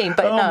canteen.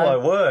 But no. Oh my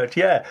word!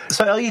 Yeah.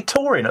 So are you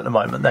touring at the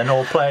moment then,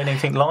 or playing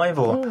anything live?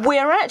 Or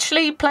we're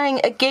actually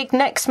playing a gig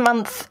next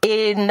month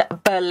in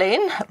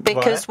Berlin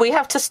because we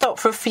have to stop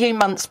for a few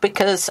months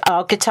because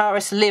our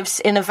guitarist lives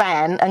in a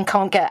van and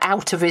can't get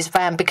out of his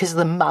van because of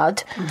the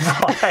mud.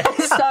 Right.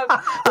 So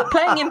we're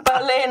playing in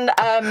Berlin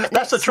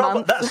that's the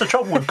trouble. month. That's the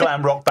trouble with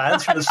glam rock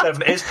bands from the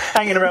 70s,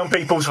 hanging around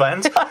people's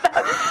vans.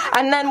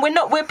 And then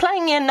we're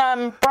playing in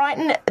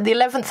Brighton the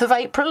 11th of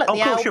April at the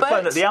Albert. Of course, you're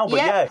playing at the Albert.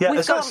 Yeah.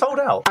 Is that sold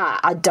out?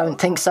 I don't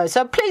think so.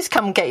 So please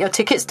come and get your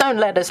tickets. Don't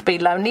let us be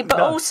lonely. But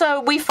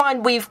also, we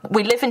find we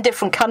live in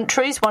different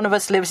countries. One of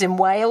us lives in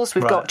Wales.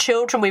 We've got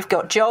children. We've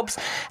got jobs,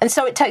 and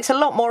so it takes a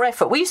lot more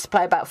effort. We used to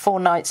play about 4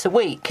 nights a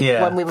week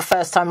when we were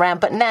first time round,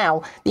 but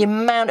now the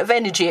amount of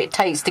energy it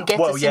takes to get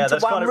us into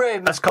one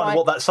room. That's kind of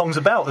what that song's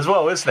about as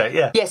well, isn't it?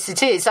 Yeah. Yes,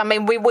 it is. I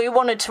mean, we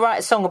wanted to write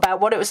a song about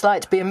what it was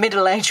like to be a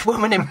middle-aged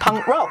woman in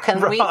punk rock,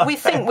 and we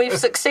think we've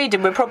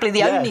succeeded. We're probably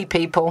the only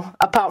people,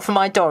 apart from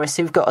my Doris,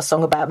 who've got a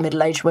song about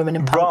middle-aged women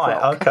in punk rock.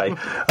 Right,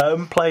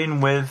 okay.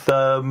 Playing with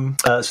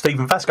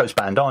Stephen Vasco's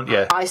band, aren't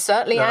you? I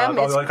certainly am.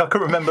 I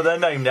couldn't remember their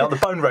name now, the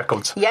Bone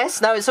Records.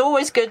 Yes, no, it's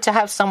always good to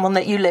have someone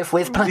that you live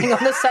with playing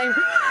on the same...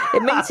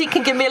 It means he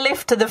can give me a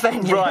lift to the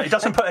venue. Right, it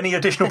doesn't put any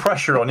additional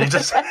pressure on you.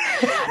 Just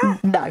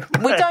No,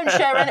 we don't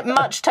share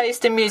much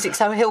taste in music,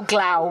 so he'll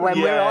glower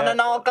when we're on, and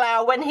I'll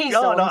glower when he's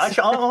on. No,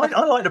 actually,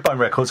 I like the Bone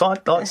Records.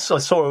 I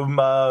saw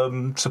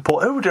him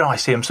support. Who did I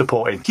see him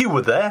supporting? You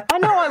were there. I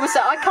know I was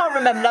there. I can't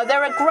remember. No,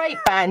 they're a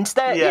great band.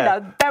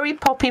 They're very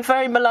poppy,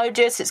 very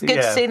melodious. It's good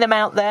to see them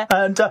out there.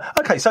 And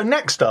okay, so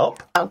next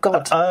up, oh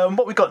God,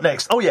 what we got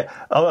next? Oh yeah,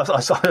 I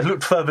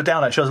looked further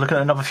down. Actually, I was looking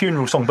at another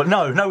funeral song, but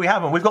no, we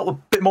haven't. We've got a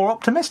bit more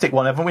optimistic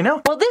one, haven't we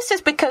now? Well, this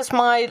is because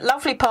my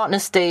lovely partner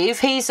Steve,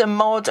 he's a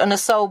mod and a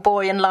soul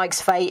boy and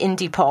likes fey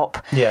indie pop.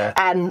 Yeah.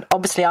 And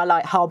obviously I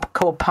like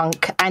hardcore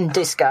punk and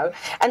disco.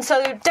 And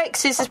so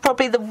Dexys is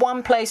probably the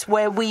one place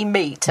where we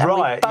meet. And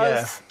we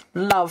both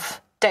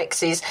love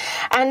Dexys.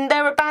 And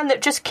they're a band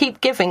that just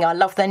keep giving. I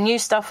love their new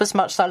stuff as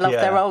much as I love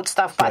their old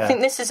stuff. But I think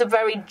this is a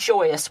very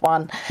joyous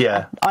one.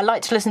 Yeah. I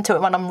like to listen to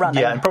it when I'm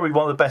running. Yeah, and probably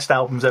one of the best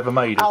albums ever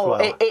made as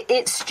well.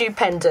 It's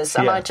stupendous.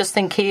 And I just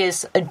think he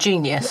is a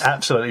genius.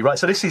 Absolutely. Right,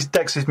 so this is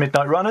Dexys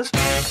Midnight Runners.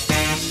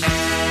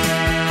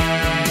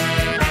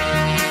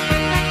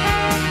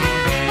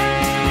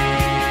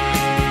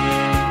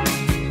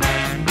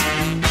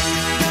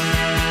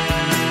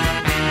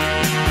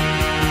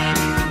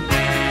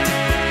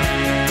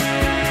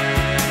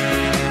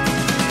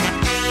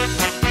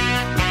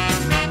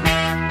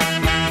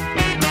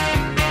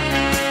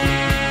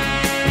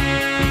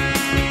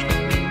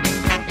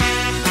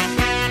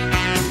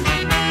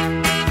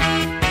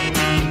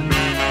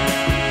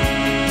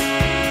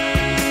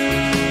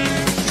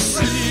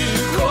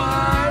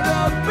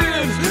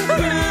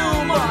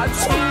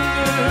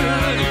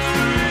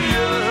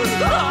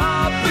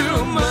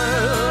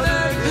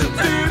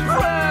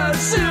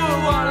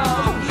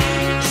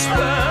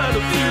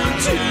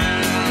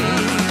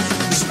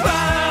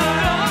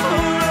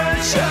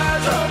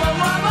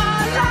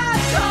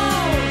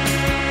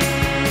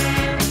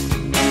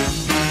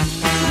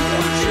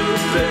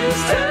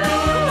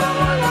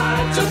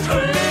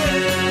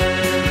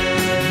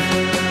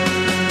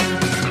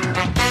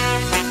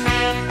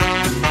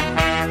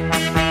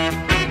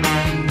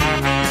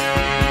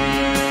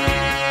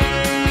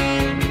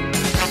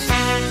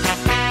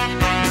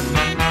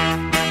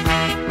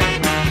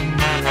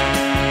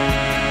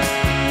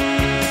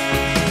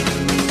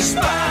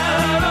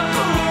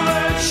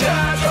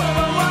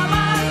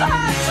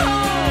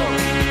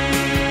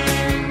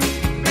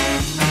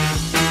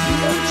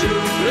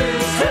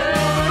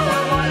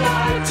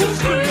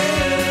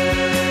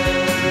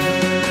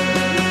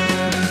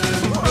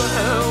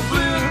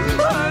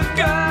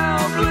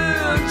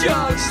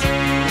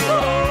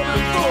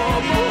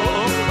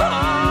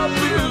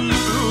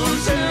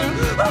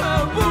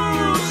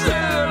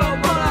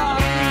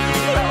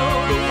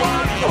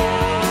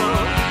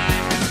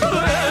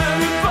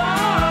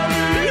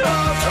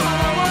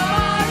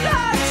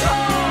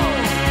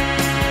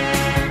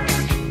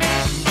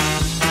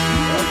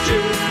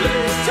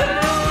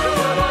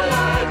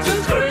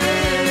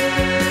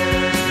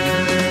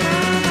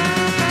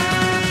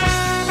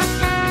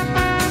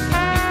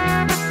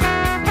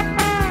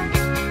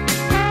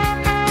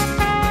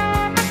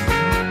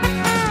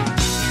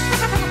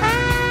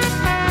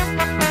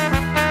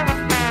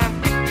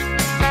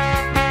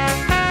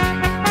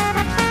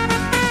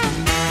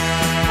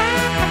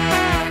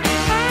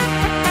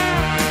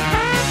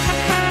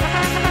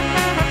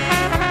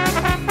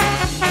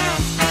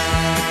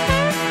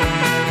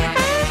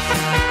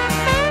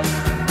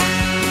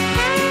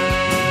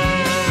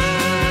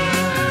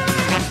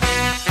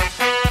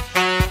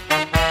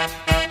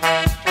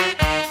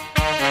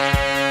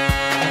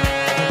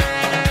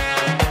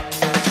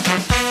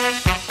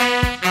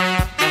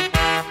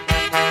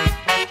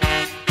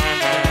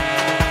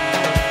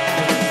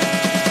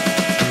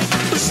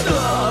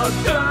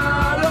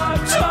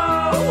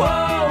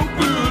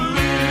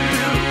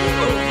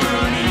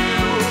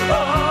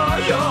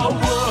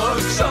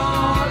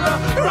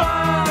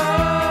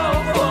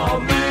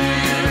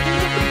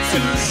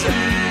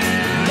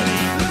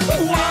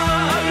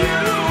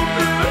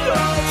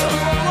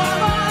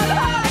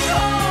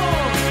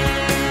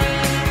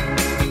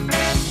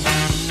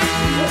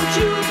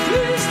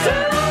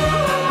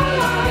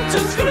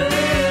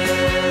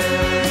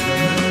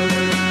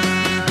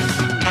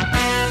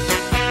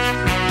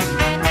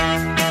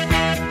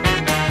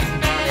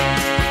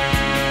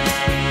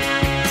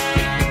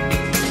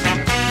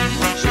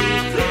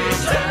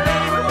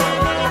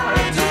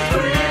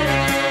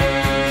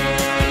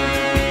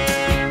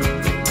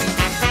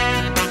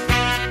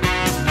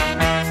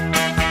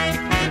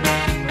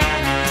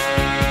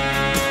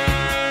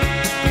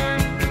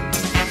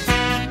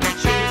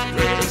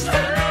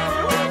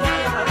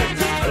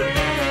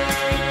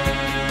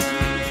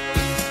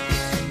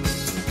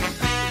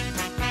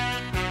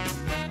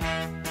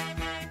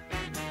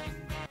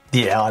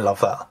 Yeah, I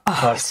love that. Oh,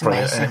 That's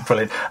brilliant, amazing.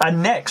 brilliant.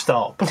 And next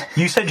up,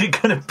 you said you're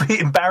going to be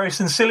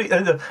embarrassed and silly,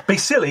 be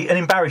silly and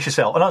embarrass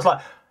yourself. And I was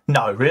like,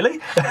 no, really?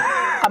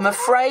 I'm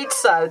afraid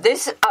so.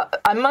 This,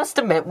 I must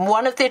admit,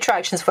 one of the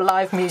attractions for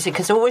live music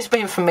has always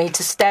been for me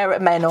to stare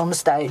at men on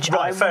stage.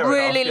 Right, fair I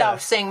really enough, yeah.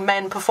 love seeing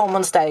men perform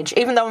on stage,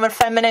 even though I'm a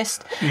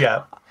feminist.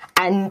 Yeah.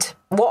 And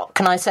what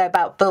can I say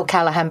about Bill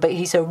Callahan? But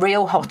he's a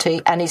real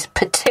hottie, and he's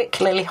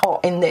particularly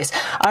hot in this.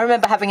 I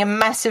remember having a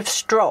massive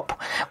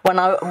strop when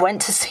I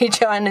went to see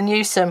Joanna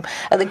Newsom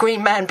at the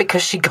Green Man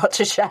because she got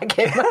to shag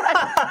him.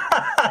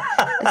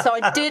 And so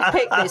I did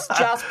pick this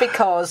just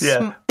because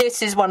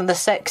this is one of the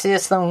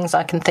sexiest songs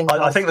I can think of.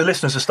 I think the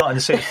listeners are starting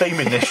to see a theme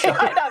in this show.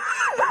 I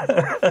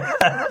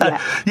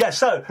know.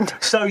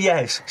 So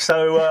yes.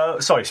 So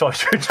sorry to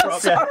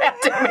interrupt. Sorry, I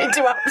didn't mean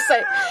to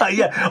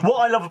upset. What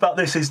I love about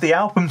this is the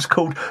album's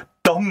called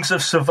Dongs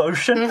of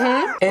Savotion.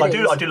 Mm-hmm. I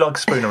do like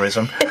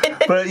spoonerism.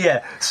 But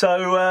yeah,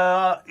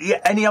 so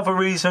any other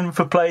reason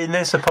for playing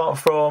this apart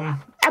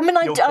from... I mean,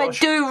 I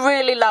do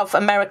really love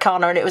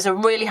Americana, and it was a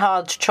really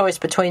hard choice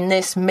between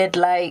this,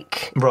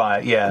 Midlake,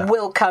 right, yeah,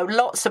 Wilco,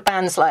 lots of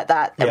bands like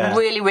that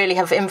really, really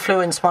have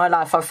influenced my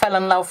life. I fell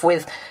in love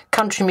with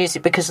country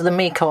music because of the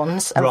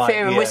Mekons and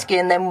Fear and Whiskey,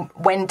 and then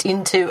went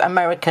into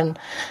American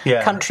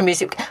country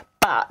music.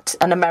 But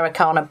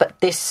Americana,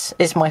 this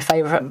is my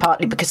favourite,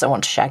 partly because I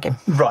want to shag him.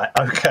 Right,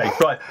 okay,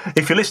 right.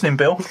 If you're listening,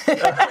 Bill...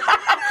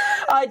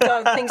 I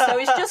don't think so.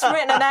 He's just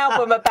written an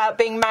album about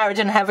being married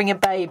and having a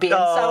baby, and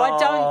so I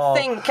don't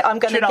think I'm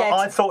going to get...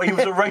 I thought he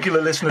was a regular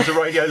listener to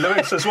Radio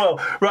Lewis as well.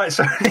 Right,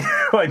 so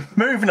anyway,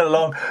 moving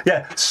along.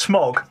 Yeah,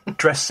 Smog,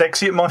 Dress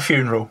Sexy at My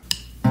Funeral.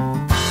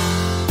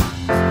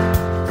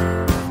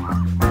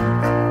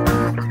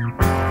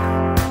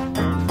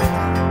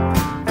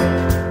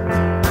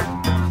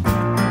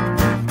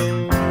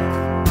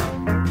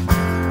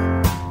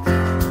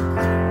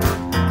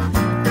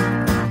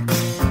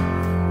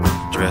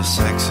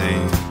 Sexy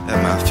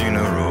at my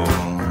funeral,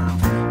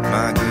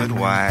 my good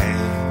wife.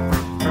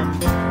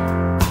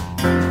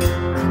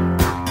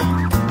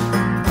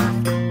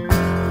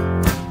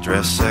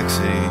 Dress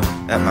sexy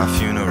at my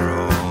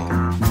funeral,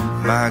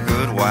 my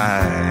good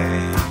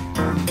wife.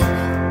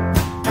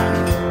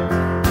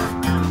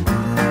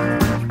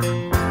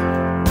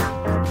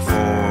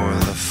 For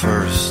the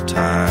first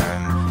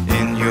time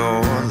in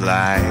your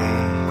life,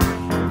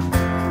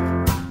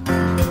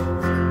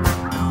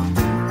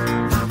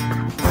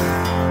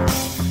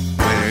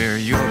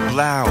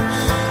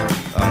 blouse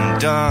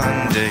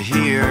undone to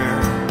here,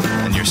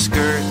 and your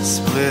skirt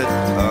split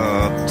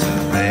up to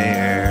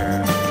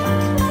there.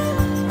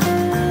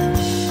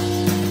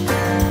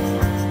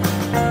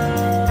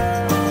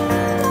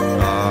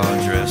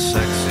 Oh, dress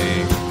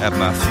sexy at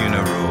my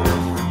funeral,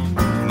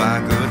 my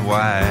good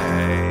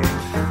wife.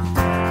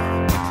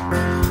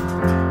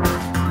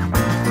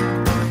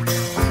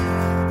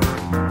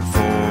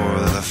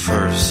 For the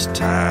first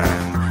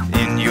time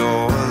in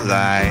your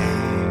life,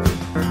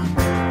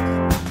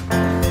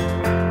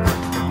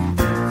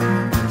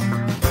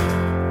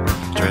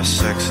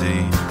 sexy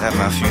at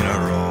my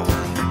funeral,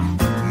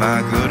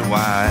 my good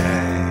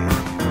wife.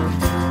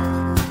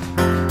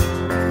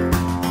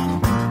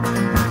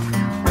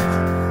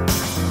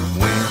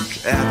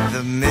 Wink at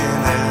the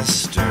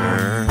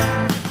minister,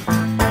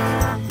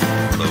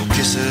 blow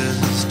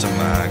kisses to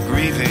my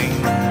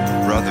grieving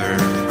brother.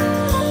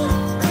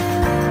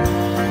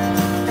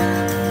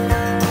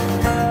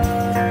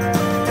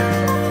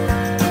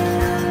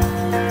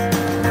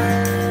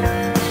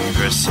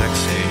 Dress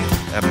sexy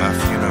at my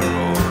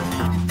funeral,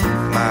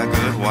 my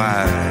good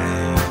wife.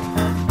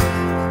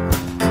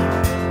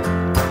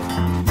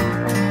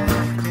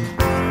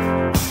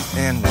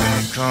 And when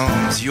it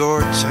comes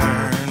your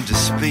turn to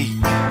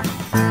speak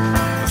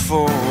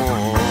before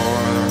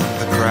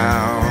the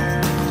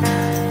crowd,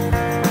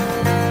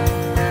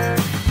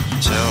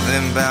 tell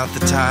them about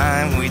the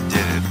time we did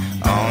it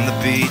on the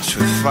beach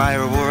with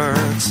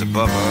fireworks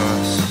above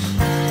us.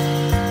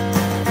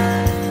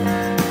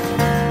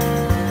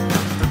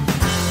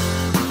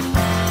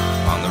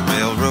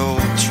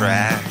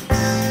 Tracks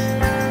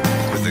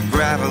with the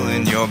gravel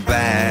in your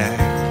bag,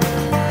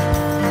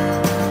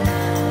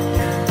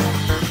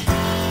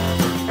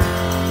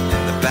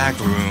 in the back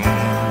room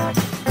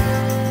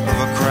of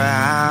a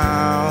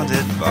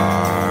crowded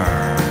bar,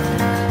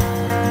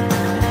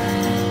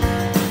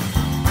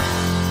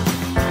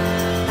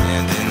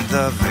 and in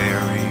the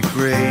very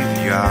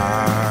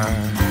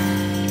graveyard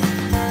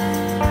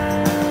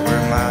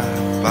where my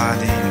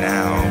body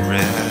now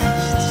rests.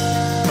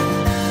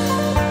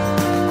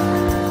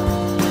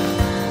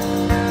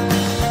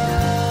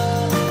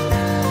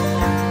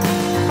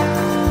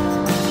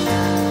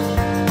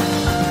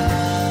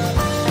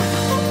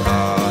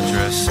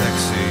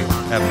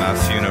 At my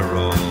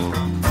funeral,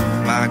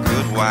 my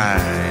good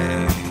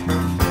wife.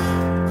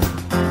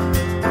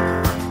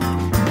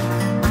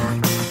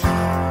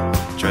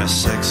 Dress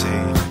sexy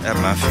at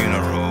my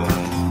funeral,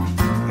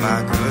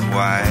 my good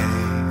wife.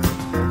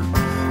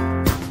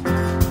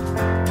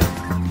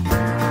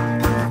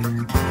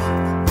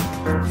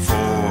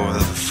 For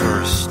the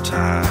first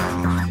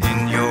time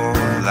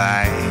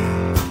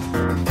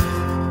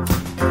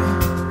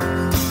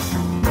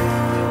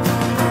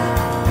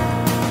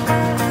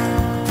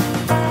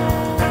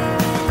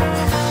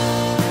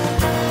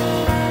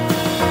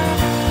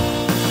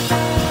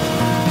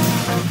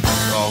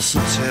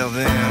also tell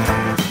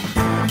them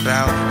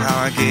about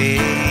how I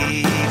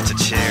gave to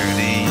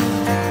charity.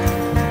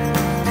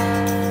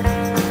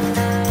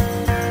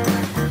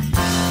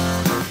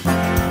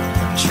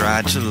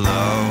 Tried to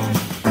love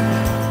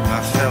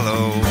my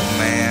fellow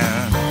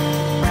man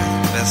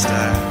best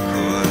I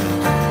could.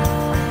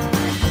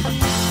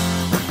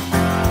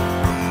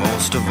 But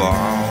most of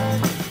all,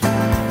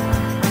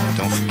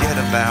 don't forget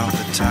about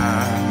the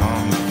time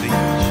on the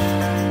beach.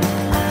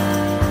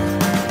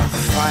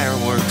 The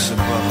fireworks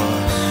above us.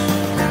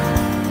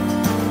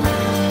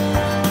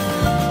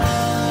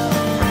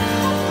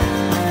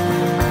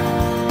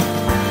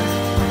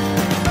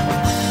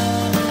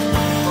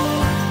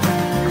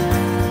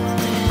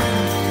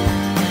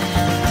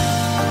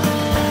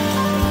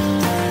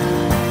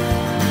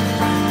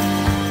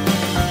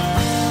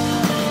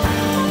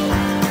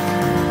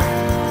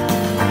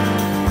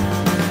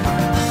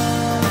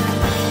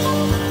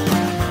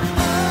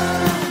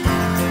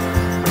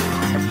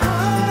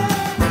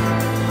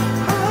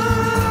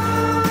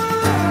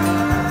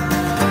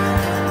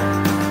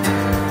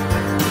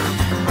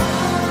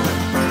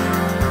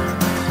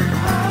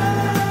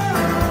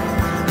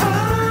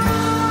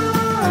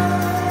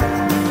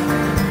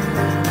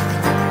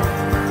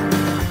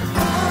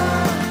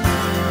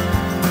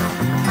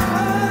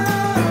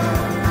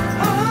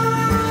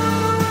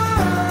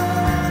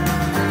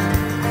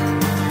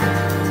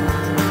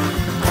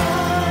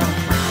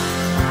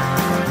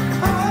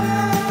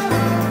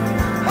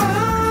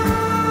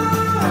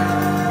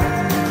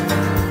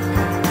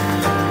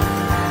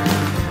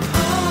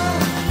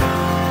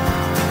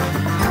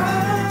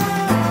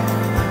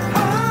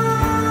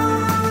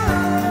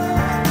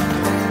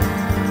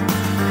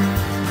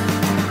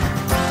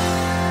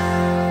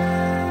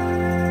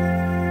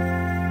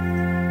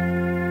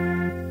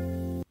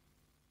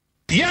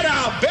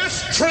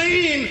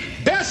 Trained,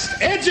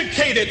 best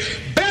educated,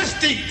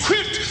 best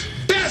equipped,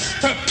 best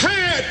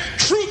prepared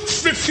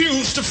troops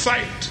refuse to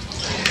fight.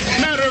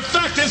 Matter of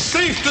fact, it's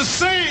safe to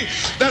say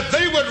that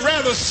they would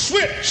rather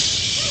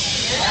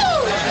switch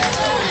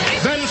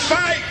than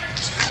fight.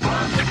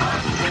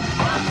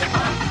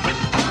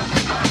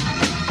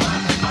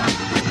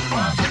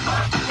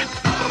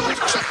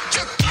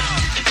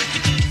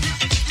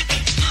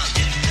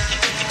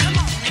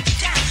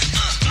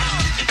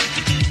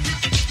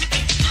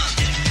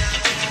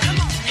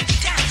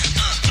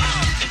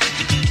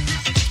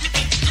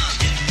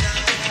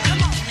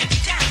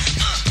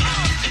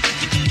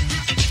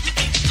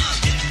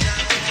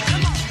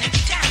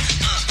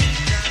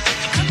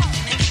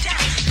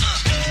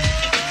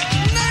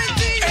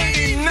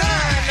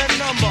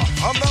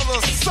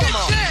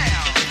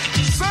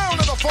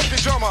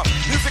 Drummer,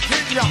 music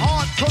hitting your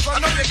heart, cause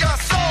I know you got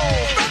soul.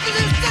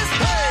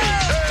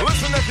 Hey,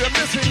 listen if you're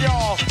missing,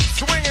 y'all.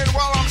 Swinging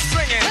while I'm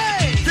singing.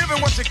 Hey, giving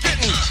what you're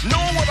getting,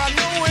 knowing what I'm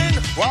knowing.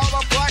 While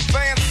the black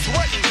band's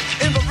sweating,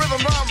 in the rhythm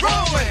I'm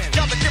rolling.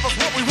 Gotta give us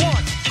what we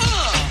want.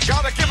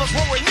 Gotta give us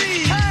what we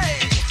need.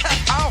 Hey,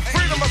 our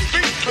freedom of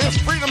speech is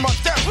freedom of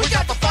death. We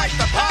got to fight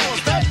the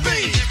powers that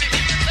be.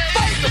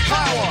 Fight the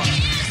power.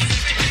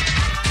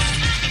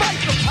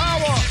 Fight the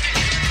power.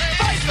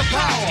 Fight the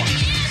power.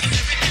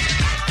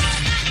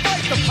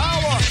 The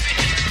power,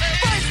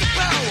 fight the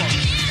power,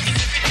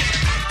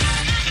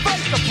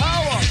 fight the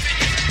power,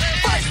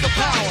 fight the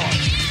power.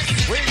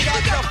 We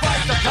got to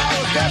fight the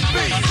powers that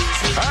be.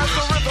 As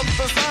the rhythm's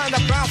designed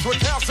to bounce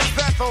with calcium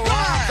that the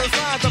rhyme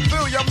designed to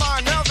fill your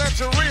mind. Now that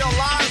you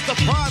realize the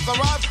prize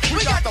arrives, we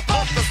got to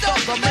pump the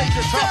stuff to make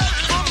it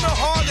tough. From the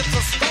heart, it's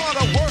a start,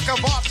 a work of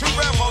art to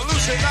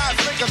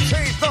revolutionize, make a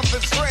change,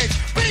 something strange.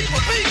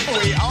 People,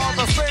 we are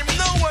the same.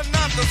 No, we're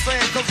not the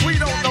same, cause we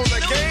don't know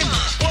the game.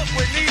 What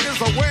we need is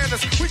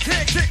awareness. We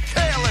can't get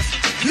careless.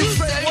 You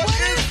say, what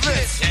is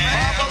this?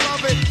 My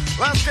beloved,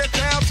 let's get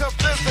down to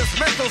business.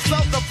 Mental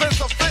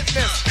self-defense of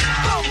fitness.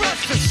 Don't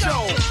rush the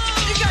show.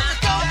 You got to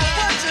go for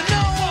what you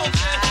know.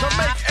 To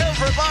make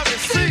everybody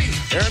see.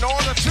 In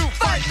order to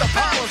fight the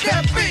powers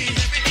that be.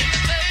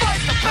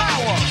 Fight the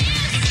power.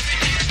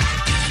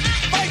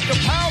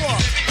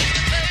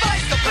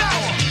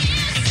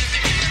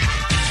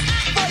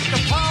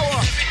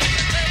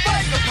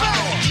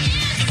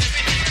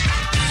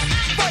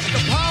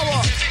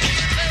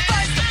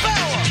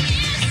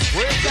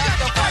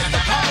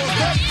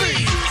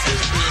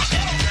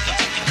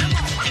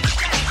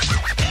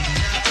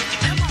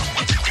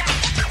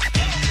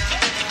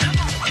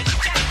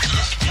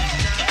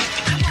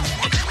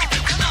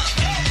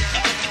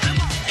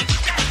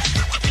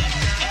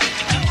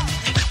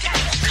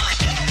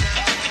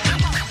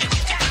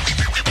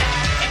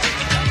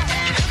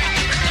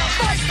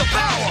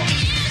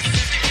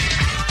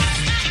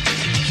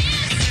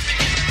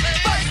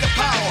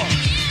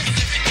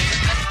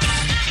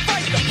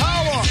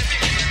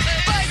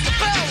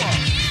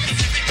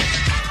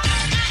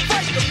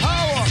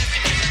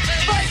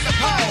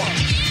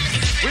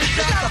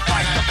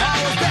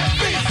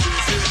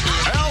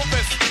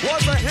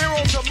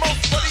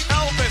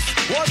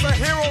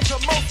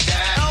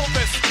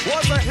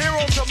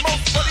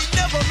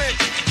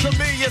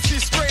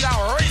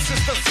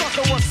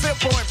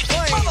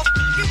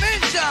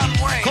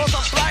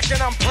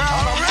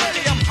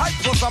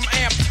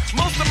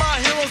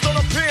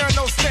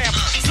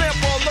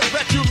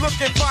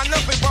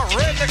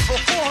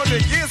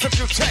 years if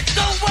you check.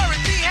 Don't worry,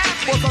 be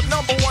happy. Was a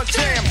number one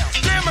jam.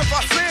 Damn if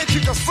I said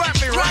you can slap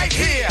me right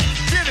here.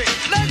 Get it?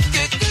 Let's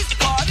get this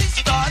party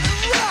started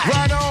right.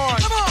 Right on.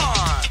 Come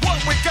on.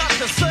 What we got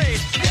to say?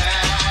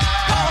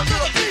 Power to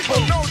the people,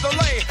 no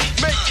delay.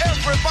 Make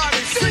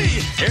everybody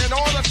see. In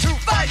order to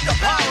fight the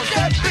powers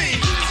that be.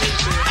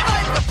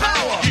 Fight the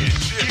power.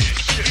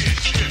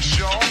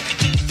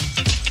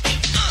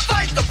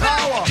 Fight the power. Fight the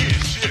power.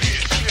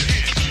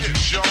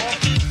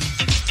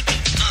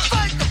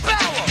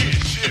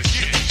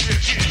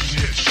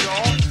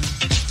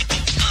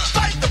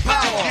 Fight the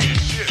power.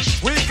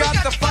 We got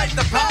to fight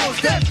the powers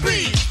that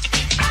be.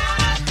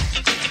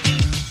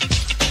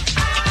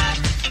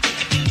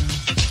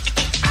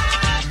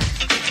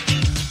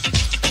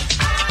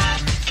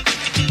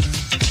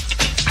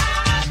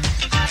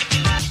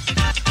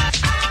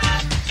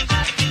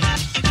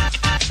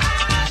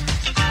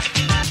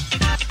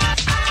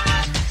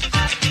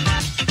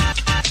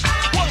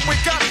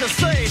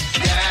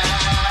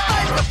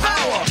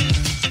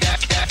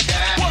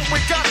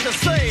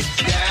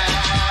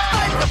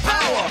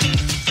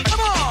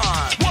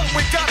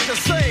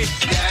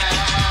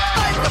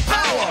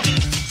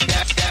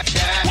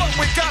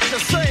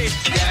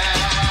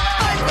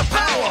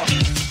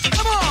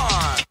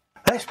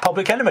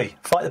 Public Enemy.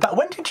 Fight the Power.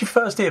 When did you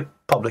first hear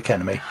Public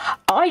Enemy?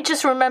 I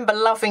just remember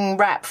loving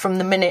rap from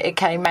the minute it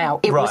came out.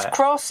 It was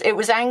cross, it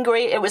was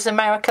angry, it was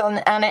American,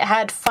 and it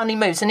had funny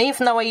moves. And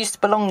even though I used to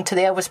belong to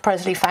the Elvis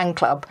Presley fan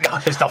club...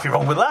 There's nothing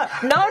wrong with that.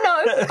 No,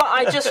 but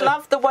I just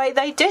loved the way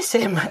they diss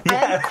him.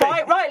 Yeah. And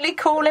quite rightly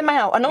call him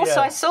out. And also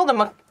I saw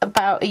them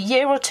about a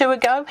year or two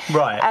ago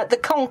at the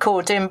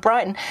Concord in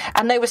Brighton,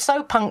 and they were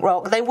so punk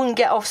rock, they wouldn't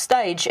get off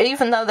stage.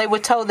 Even though they were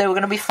told they were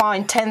going to be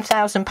fined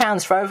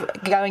 £10,000 for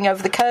going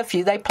over the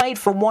curfew, they played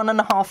for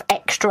 1.5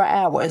 extra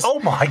hours. Oh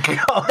my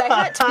God. They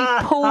had to be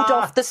pulled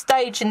off the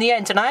stage in the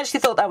end, and I actually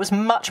thought that was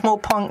much more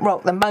punk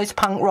rock than most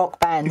punk rock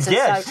bands. And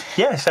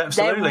yes,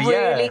 absolutely.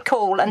 They're really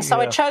cool, and so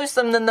I chose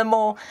them than the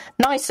more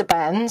nicer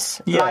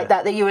bands like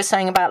that you were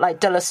saying about, like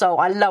De La Soul.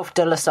 I love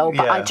De La Soul,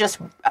 but I just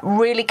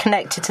really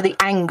connected to the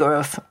anger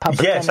of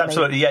Public Enemy. Yes,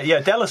 absolutely. Yeah.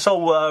 De La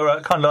Soul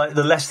were kind of like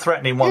the less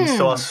threatening ones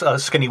to us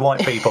skinny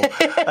white people.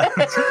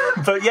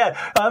 But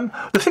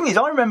the thing is,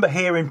 I remember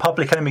hearing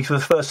Public Enemy for the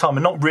first time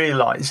and not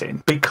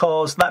realising,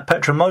 because that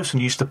Petra Mosen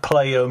used to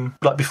play them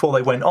like before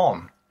they went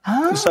on.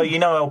 Oh. So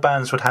how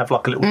bands would have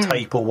like a little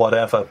tape or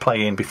whatever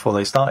playing before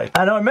they started.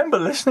 And I remember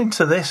listening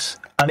to this,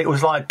 and it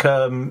was like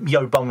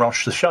Yo Bum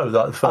Rush the Show,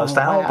 like the first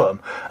album.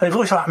 And it was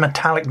always like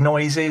metallic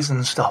noises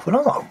and stuff. And I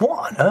was like,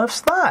 what on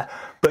earth's that?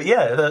 But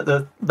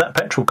that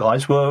Petrol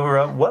guys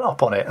were well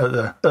up on it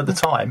at the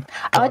time.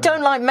 I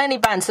don't like many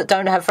bands that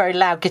don't have very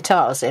loud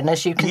guitars in,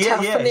 as you can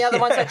tell from the other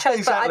ones I chose.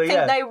 Exactly, but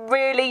I think they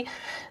really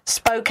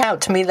spoke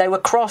out to me. They were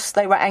cross,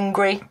 they were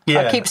angry.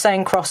 I keep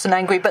saying cross and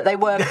angry, but they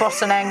were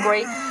cross and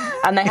angry.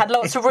 And they had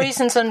lots of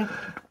reasons, and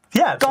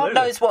God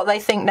knows what they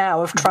think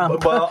now of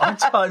Trump. Well, I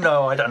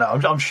don't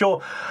know. I'm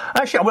sure.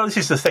 Actually, well, this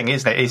is the thing,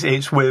 isn't it?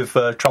 It's with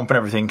Trump and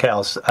everything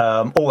else.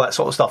 All that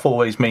sort of stuff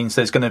always means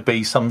there's going to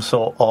be some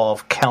sort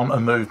of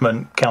counter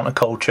movement, counter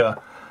culture.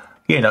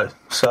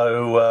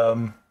 So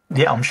I'm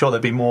sure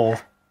there'll be more.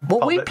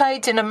 Well, we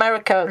played in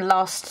America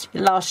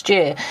last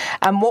year,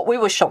 and what we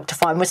were shocked to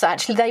find was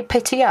actually they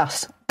pity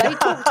us. They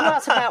talked to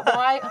us about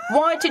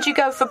why did you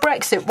go for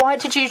Brexit? Why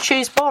did you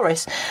choose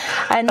Boris?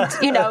 And,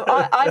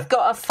 I've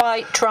got a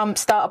Fight Trump,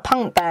 Start a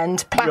Punk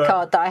Band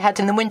placard that I had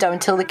in the window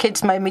until the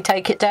kids made me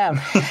take it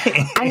down.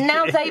 And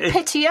now they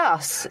pity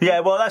us. Yeah,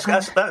 well,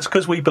 that's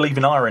because we believe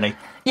in irony.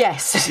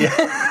 Yes.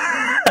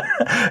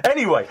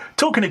 Anyway,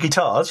 talking of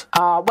guitars.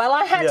 Well,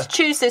 I had to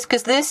choose this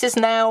because this is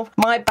now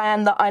my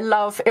band that I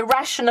love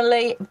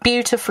irrationally,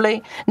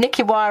 beautifully.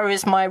 Nicky Wire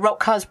is my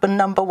rock husband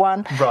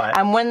 #1. Right.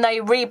 And when they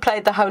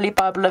replayed the Holy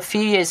Bible a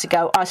few years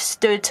ago, I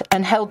stood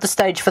and held the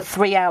stage for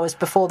 3 hours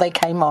before they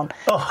came on.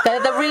 Oh.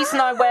 They're the reason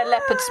I wear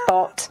leopard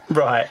spot.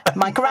 Right.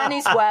 My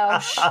granny's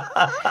Welsh.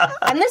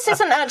 And this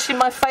isn't actually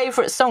my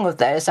favourite song of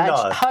theirs.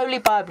 Actually, Holy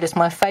Bible is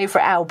my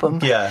favourite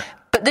album. Yeah.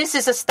 But this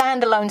is a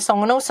standalone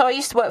song, and also I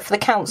used to work for the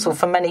council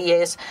for many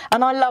years,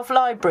 and I love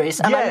libraries,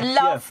 and I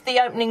love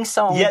the opening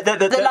song,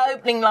 the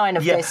opening line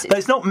of this.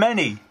 There's not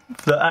many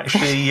that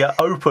actually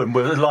open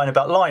with a line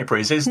about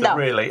libraries, is there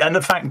really? And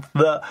the fact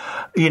that,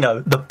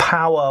 the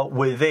power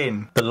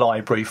within the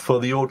library for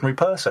the ordinary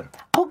person.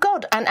 Oh,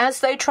 God, and as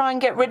they try and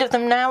get rid of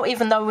them now,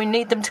 even though we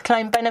need them to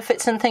claim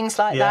benefits and things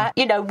like that,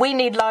 we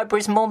need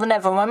libraries more than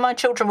ever. When my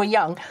children were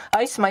young,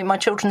 I used to make my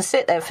children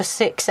sit there for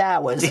 6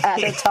 hours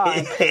at a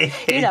time.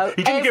 You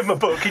didn't give them a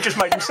book, you just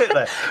made them sit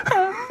there.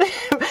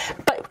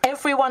 But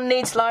everyone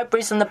needs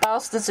libraries, and the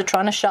bastards are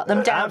trying to shut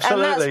them down.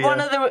 Absolutely, and that's one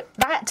of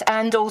that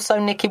and also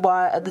Nicky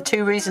Wire are the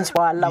two reasons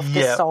why I love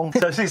this song. So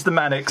this is the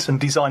Manics and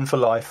Design for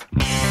Life.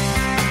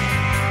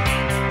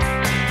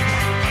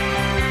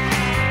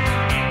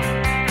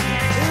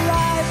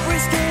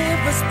 Libraries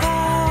give us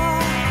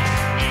power.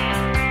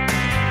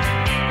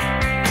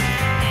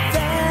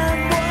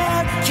 Then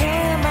what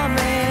came and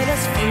made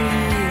us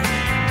free?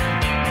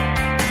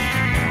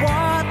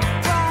 What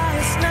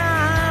price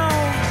now?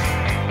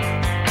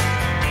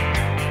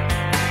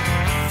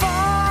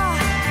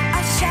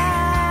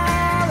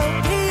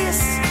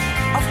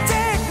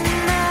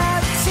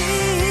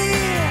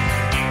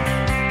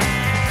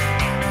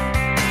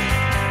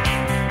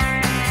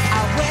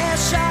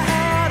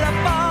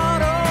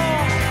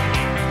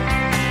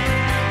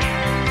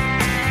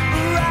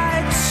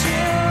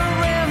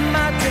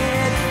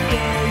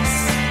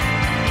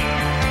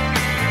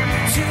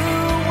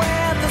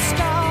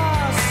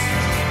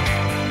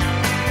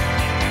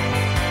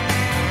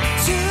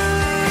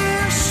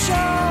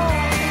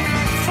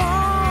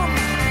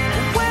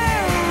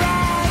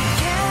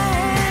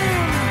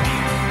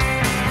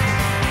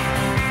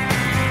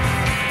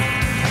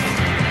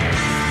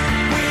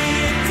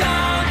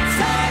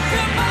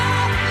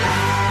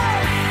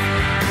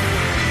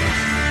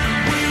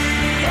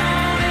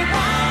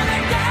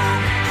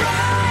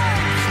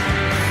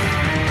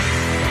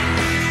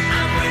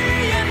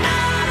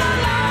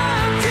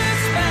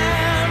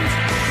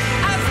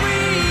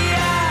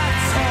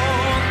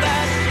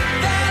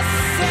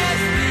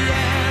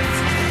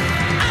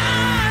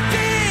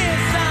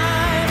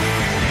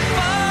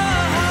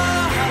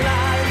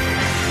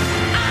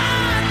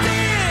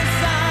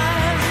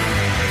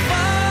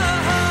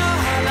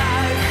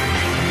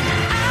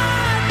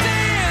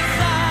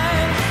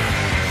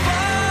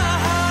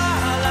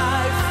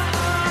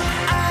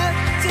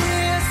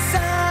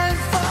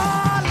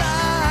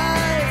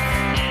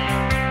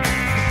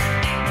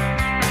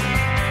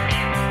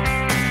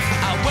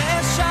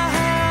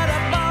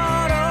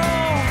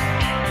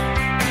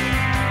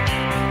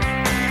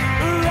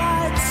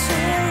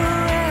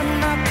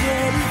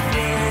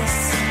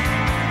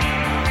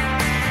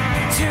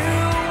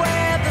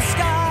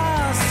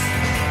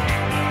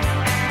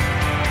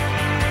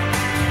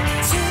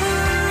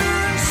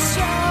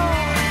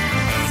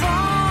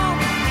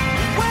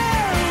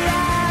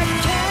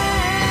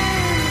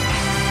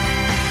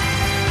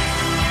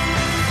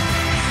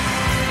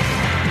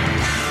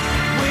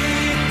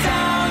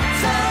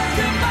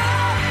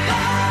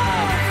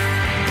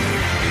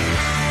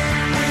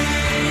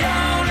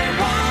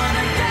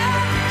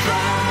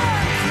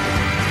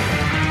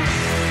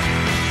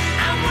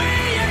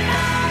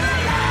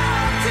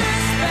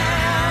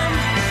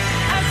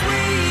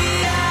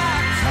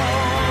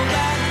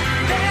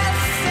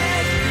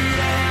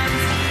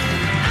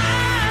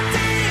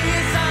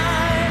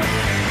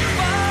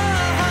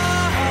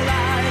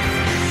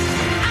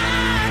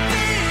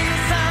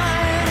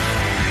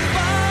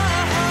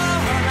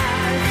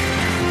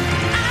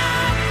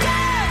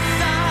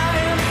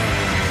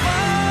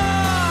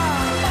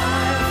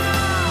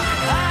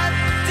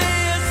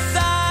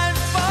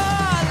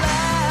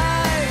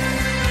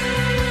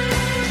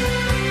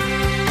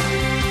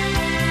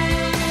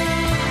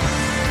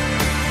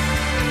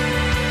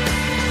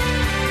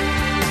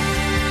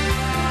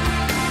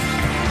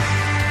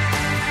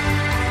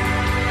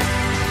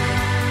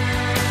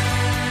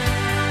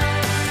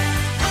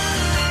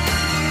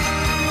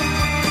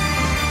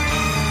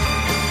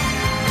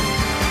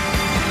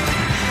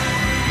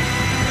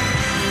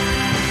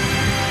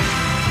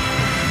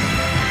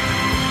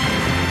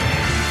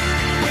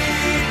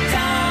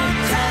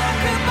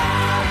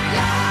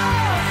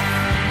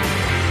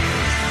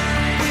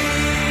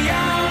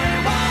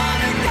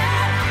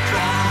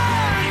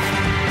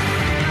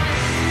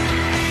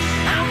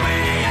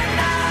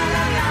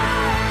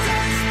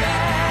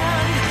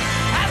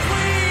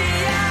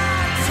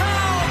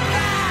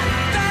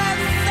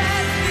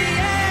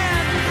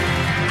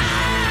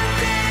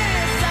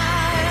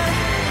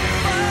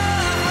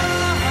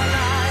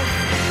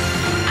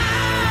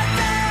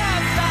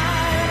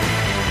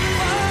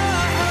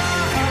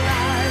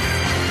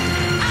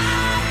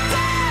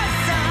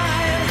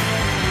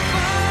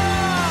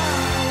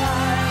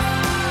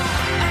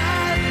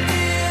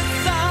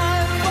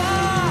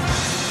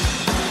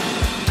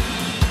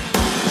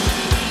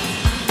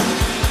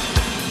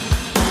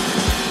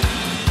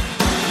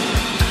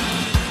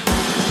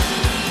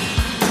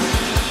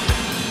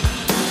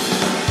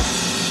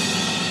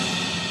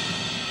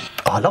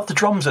 love the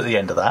drums at the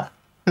end of that.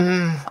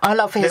 I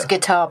love his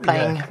guitar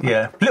playing.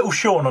 Yeah. Little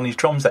Sean on his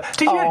drums there.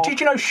 Did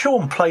you know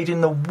Sean played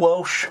in the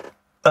Welsh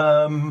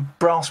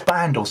brass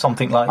band or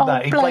something like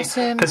that? Bless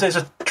him. Because there's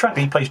a track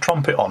he plays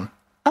trumpet on.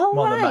 Oh,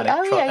 right.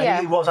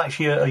 And he was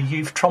actually a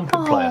youth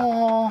trumpet player.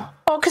 Oh,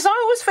 because I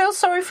always feel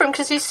sorry for him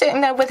because he's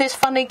sitting there with his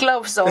funny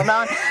gloves on.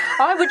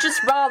 I would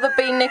just rather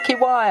be Nicky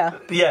Wire.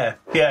 Yeah,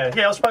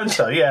 I suppose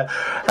so, yeah.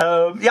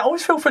 I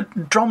always feel for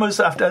drummers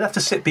that have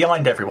to sit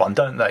behind everyone,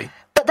 don't they?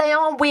 But they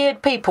are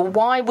weird people.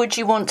 Why would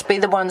you want to be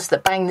the ones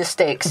that bang the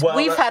sticks? Well,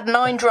 We've had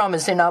 9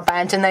 drummers in our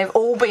band and they've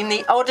all been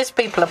the oddest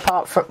people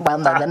apart from... Well,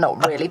 no, they're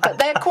not really, but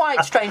they're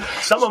quite strange.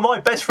 Some of my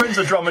best friends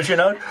are drummers, you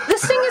know. The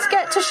singers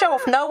get to show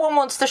off. No one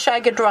wants to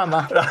shag a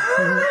drummer.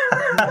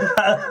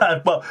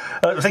 Well,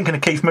 thinking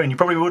of Keith Moon, you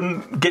probably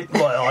wouldn't get...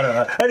 Well, I don't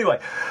know. Anyway,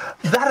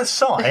 that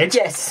aside...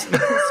 Yes,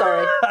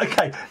 sorry.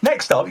 OK,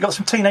 next up, you've got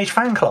some Teenage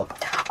Fan Club.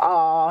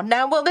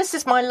 This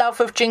is my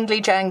love of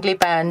jingly jangly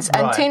bands,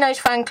 and Right. Teenage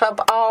Fan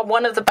Club are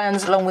one of the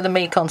bands, along with the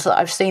Me concert, that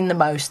I've seen the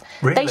most.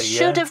 Really? They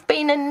should have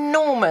been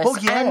enormous. Well,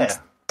 yeah. And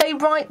they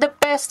write the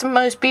best and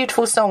most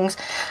beautiful songs.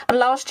 And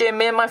last year,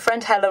 me and my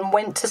friend Helen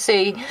went to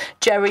see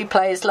Jerry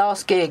play his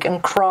last gig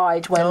and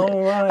cried when.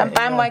 And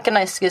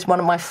Bandwagonesque is one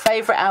of my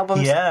favourite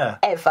albums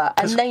ever,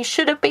 and they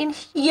should have been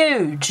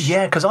huge.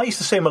 Yeah, because I used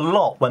to see them a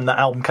lot when that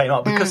album came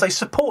out because they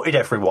supported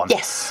everyone.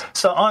 Yes.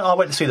 So I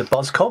went to see the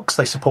Buzzcocks,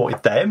 they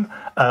supported them.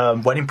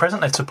 Wedding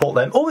Present, they'd support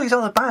them. All these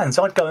other bands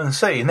I'd go and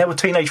see, and there were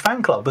Teenage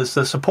Fan Club as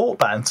the support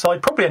band, so I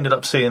probably ended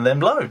up seeing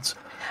them loads.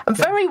 And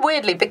very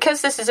weirdly,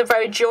 because this is a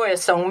very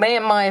joyous song, me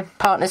and my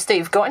partner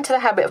Steve got into the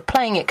habit of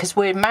playing it because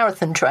we're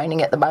marathon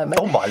training at the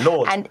moment. Oh, my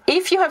Lord. And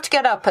if you have to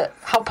get up at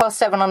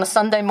 7:30 on a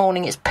Sunday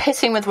morning, it's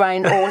pissing with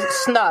rain or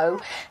snow,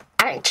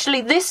 actually,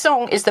 this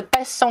song is the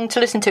best song to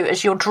listen to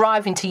as you're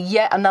driving to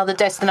yet another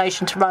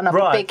destination to run up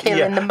a big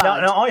hill in the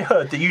mud. Now, I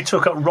heard that you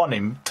took up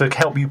running to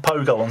help you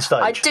pogo on stage.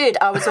 I did.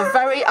 I was a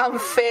very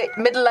unfit,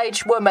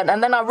 middle-aged woman,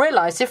 and then I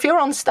realised if you're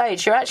on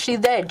stage, you're actually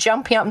there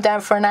jumping up and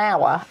down for an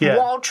hour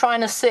while trying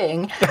to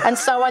sing, and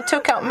so I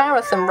took up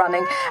marathon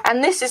running,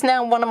 and this is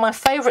now one of my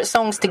favourite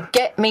songs to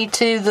get me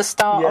to the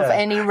start of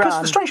any run.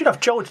 Because, strange enough,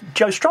 Joe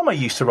Strummer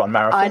used to run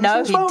marathons. I know,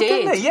 as well, he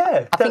did. Didn't he?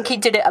 Yeah. I think he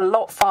did it a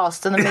lot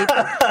faster than me.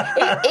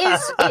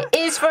 It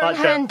is very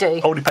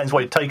handy. All depends what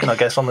you're taking, I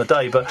guess, on the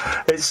day. But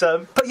it's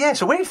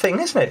it's a weird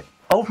thing, isn't it?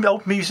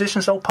 Old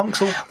musicians, old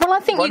punks. Well, I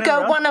think you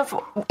go one of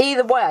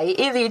either way.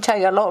 Either you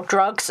take a lot of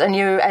drugs and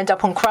you end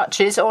up on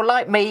crutches, or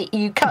like me,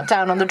 you cut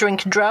down on the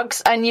drink and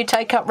drugs and you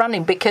take up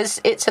running because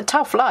it's a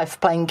tough life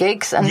playing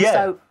gigs, and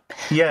so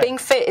being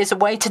fit is a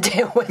way to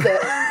deal with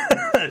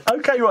it.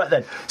 OK, right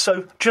then.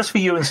 So, just for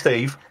you and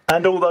Steve,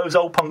 and all those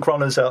old punk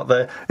runners out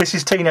there, this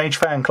is Teenage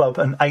Fan Club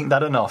and Ain't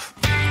That Enough?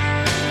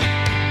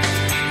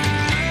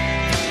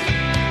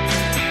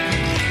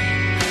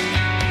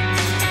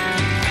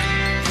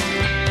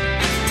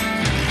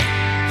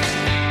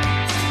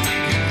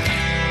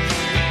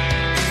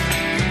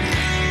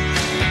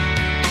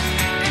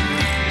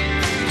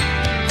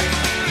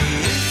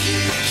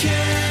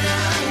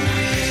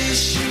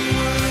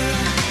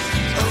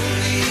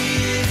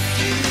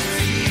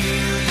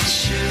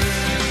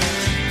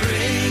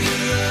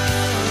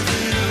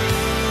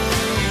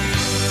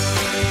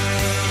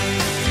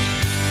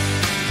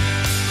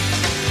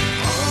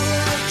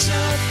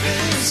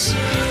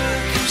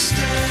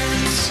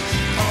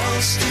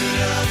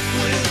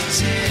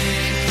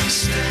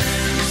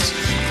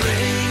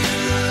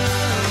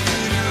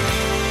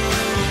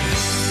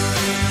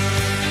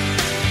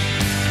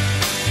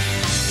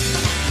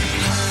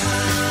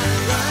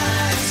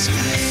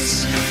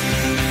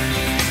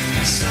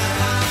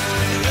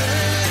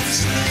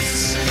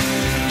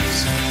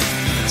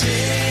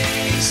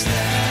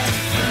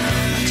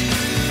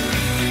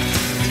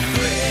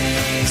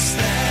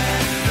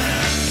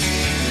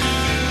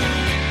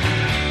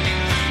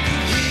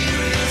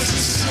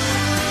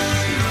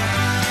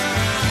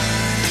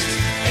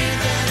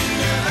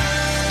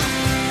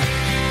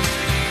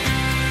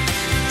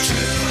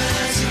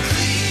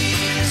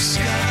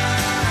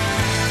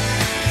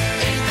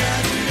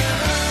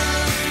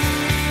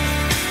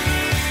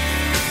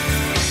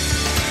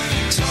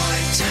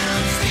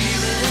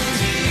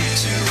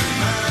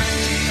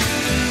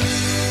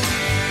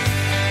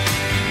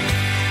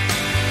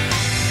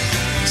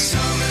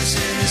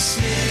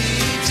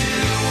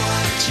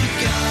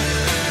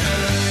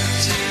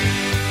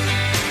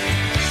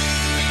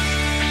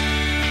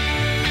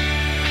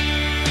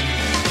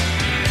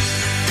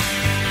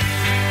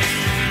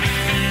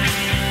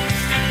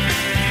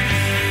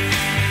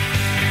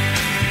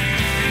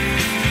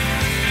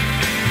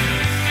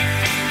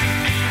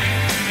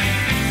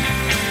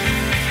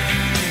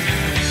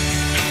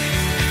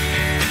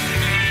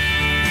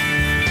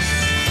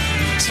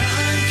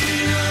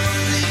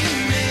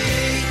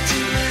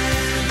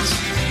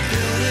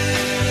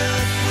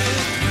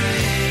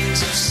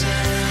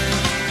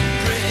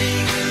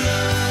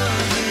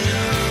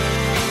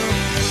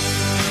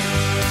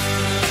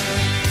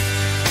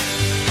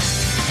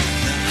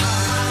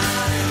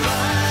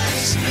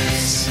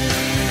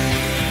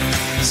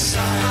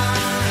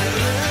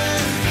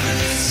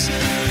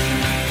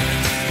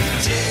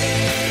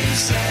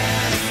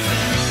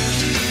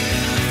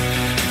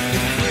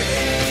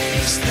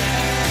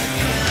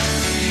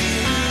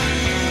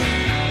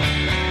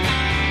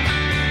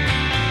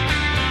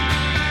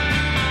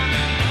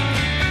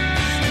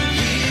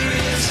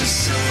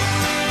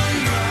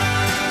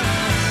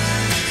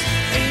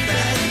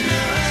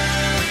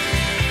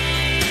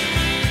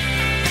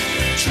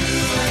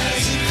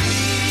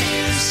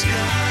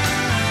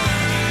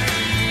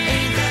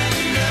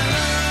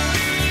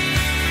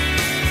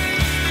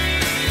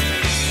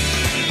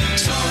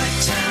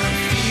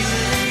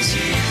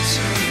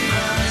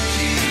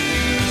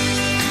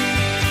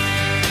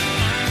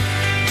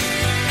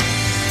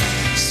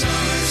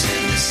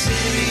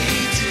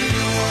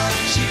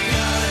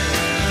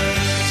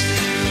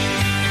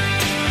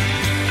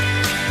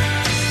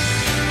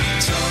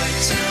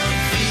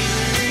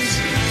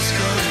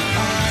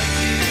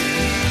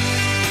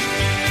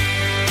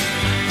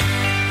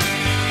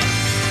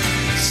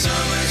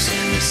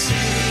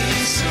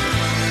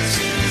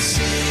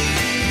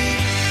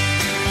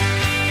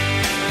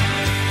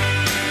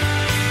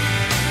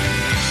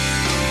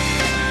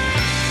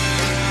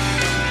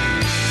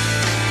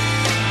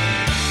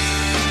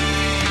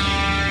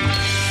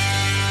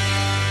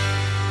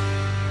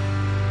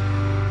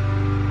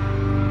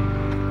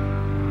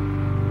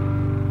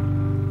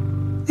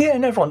 Yeah,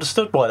 never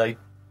understood why they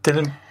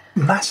didn't.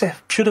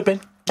 Massive. Should have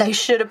been. They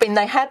should have been.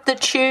 They had the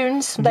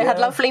tunes. They had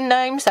lovely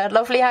names. They had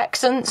lovely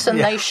accents, and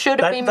they should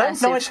have been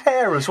massive. They had nice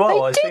hair as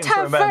well. They did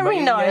have very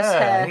nice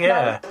hair.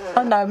 Yeah.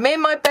 No, I know. Me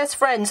and my best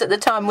friends at the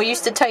time, we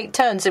used to take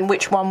turns in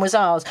which one was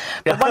ours.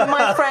 But one of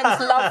my friends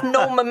loved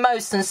Norman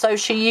most, and so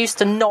she used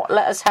to not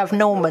let us have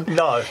Norman.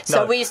 No.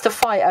 So we used to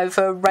fight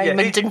over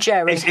Raymond and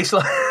Jerry. It's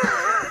like.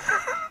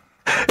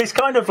 It's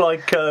kind of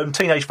like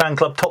Teenage Fan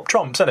Club Top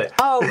Trumps, isn't it?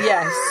 Oh,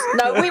 yes.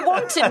 No, we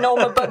wanted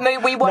Norman, but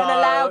we weren't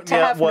allowed to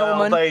have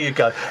Norman. There you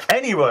go.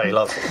 Anyway,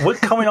 love, we're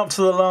coming up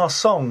to the last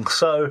song,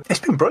 so it's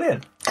been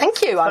brilliant.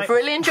 Thank you. I've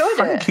really enjoyed it.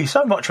 Thank you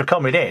so much for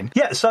coming in.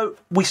 Yeah, so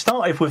we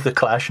started with The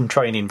Clash and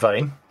Train in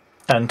Vain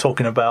and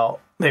talking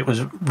about it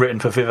was written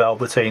for Viv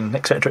Albertine,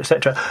 etc.,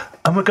 etc.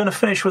 And we're going to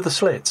finish with The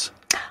Slits.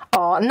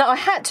 Oh, no, I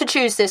had to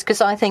choose this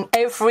because I think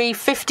every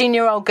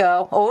 15-year-old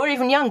girl, or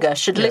even younger,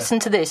 should listen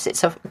to this.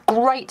 It's a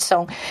great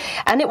song.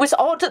 And it was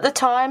odd at the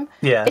time.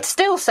 Yeah. It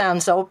still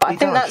sounds odd, but I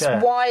think that's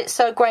why it's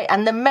so great.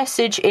 And the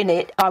message in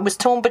it, I was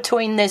torn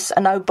between this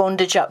and Oh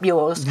Bondage Up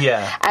Yours.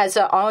 Yeah. As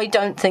I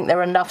don't think there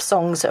are enough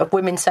songs of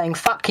women saying,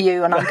 fuck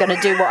you, and I'm going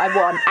to do what I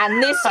want.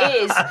 And this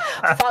is,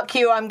 fuck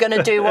you, I'm going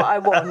to do what I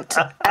want.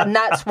 And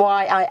that's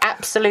why I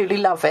absolutely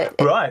love it.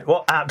 Right,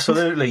 well,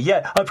 absolutely,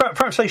 yeah.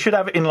 Perhaps they should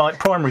have it in, like,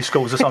 primary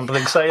schools or something.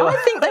 Say, like,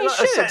 I think they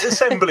should.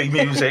 Assembly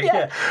music,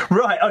 yeah.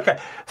 Right, okay.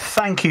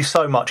 Thank you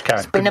so much,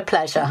 Karen. It's been a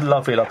pleasure.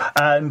 Lovely, love.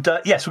 And,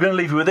 yes, we're going to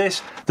leave you with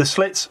this, The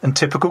Slits and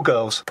Typical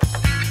Girls.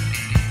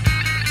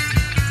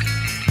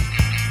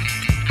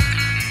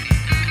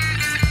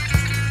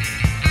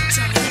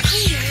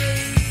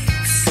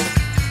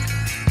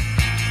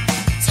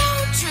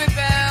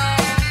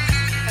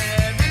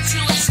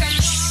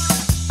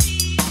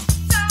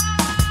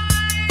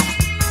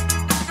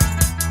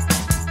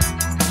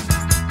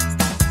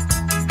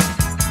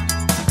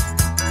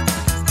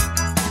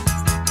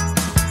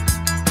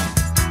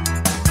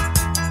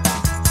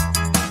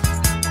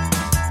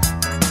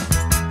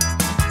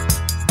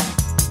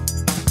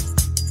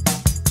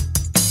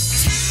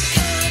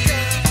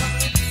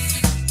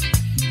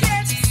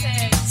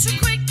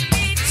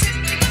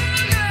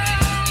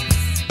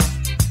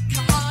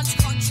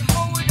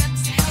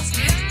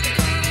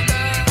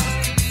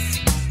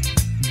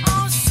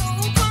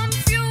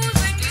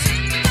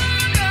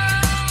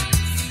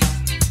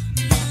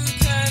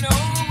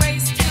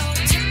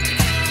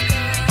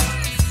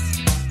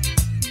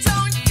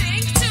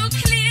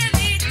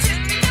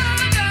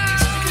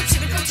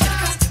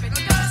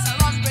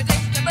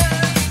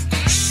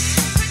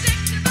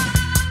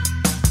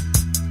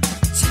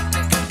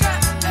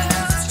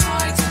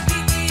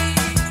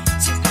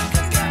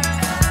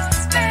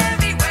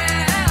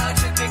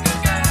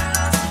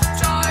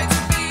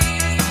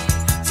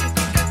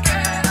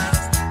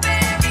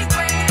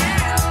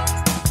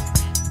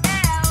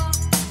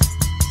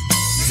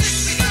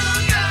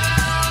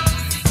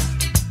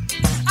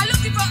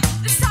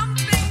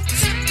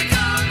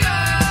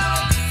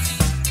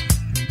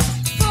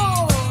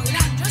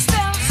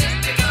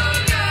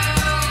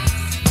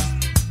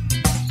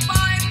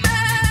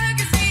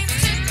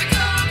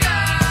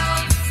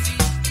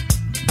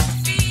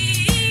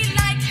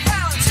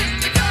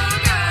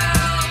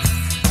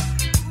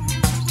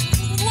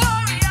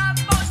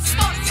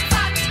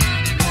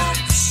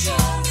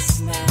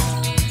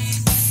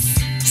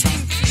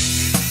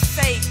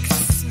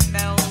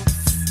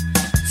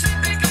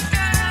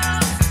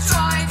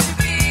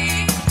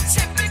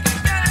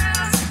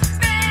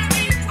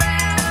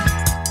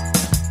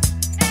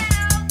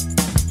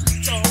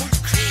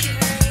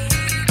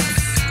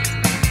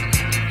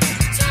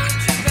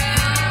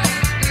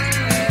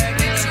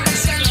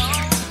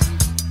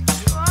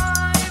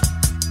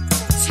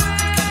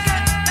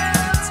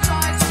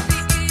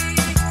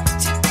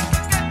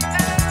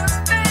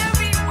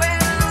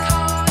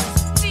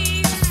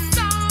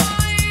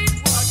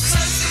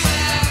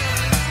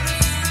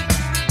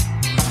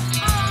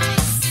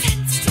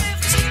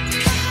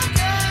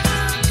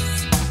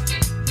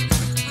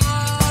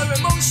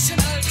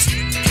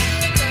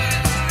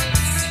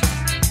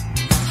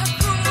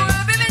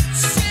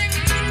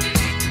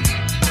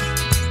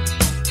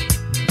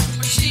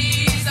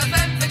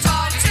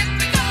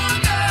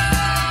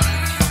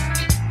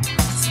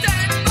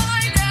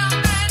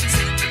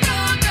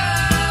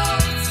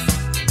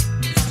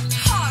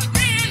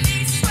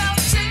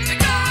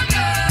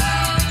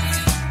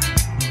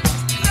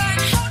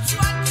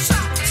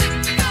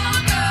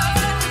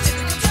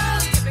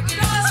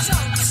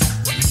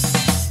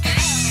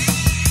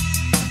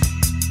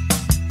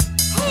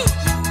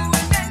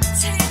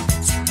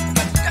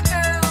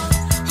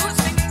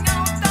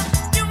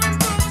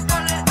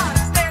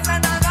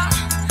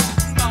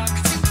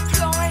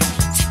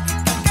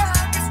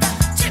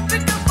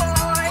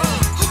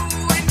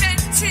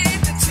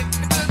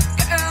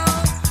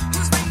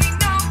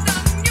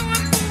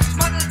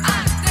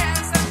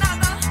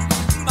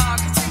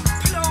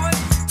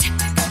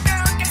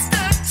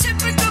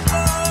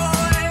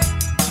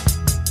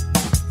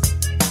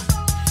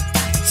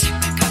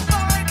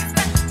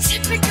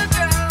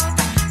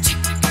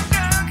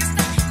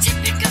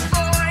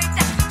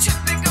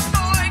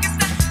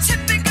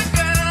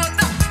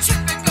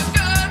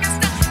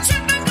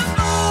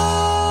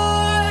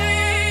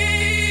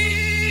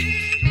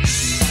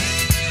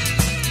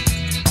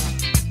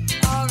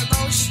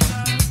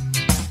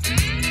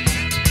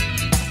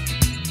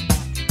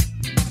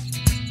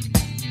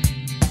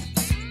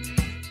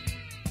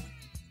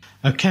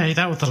 Okay,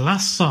 that was the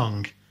last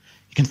song.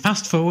 You can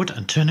fast forward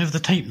and turn over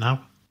the tape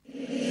now.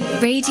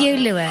 Radio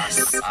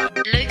Lewis.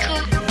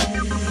 Local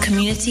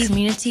community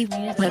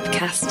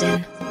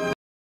webcasting.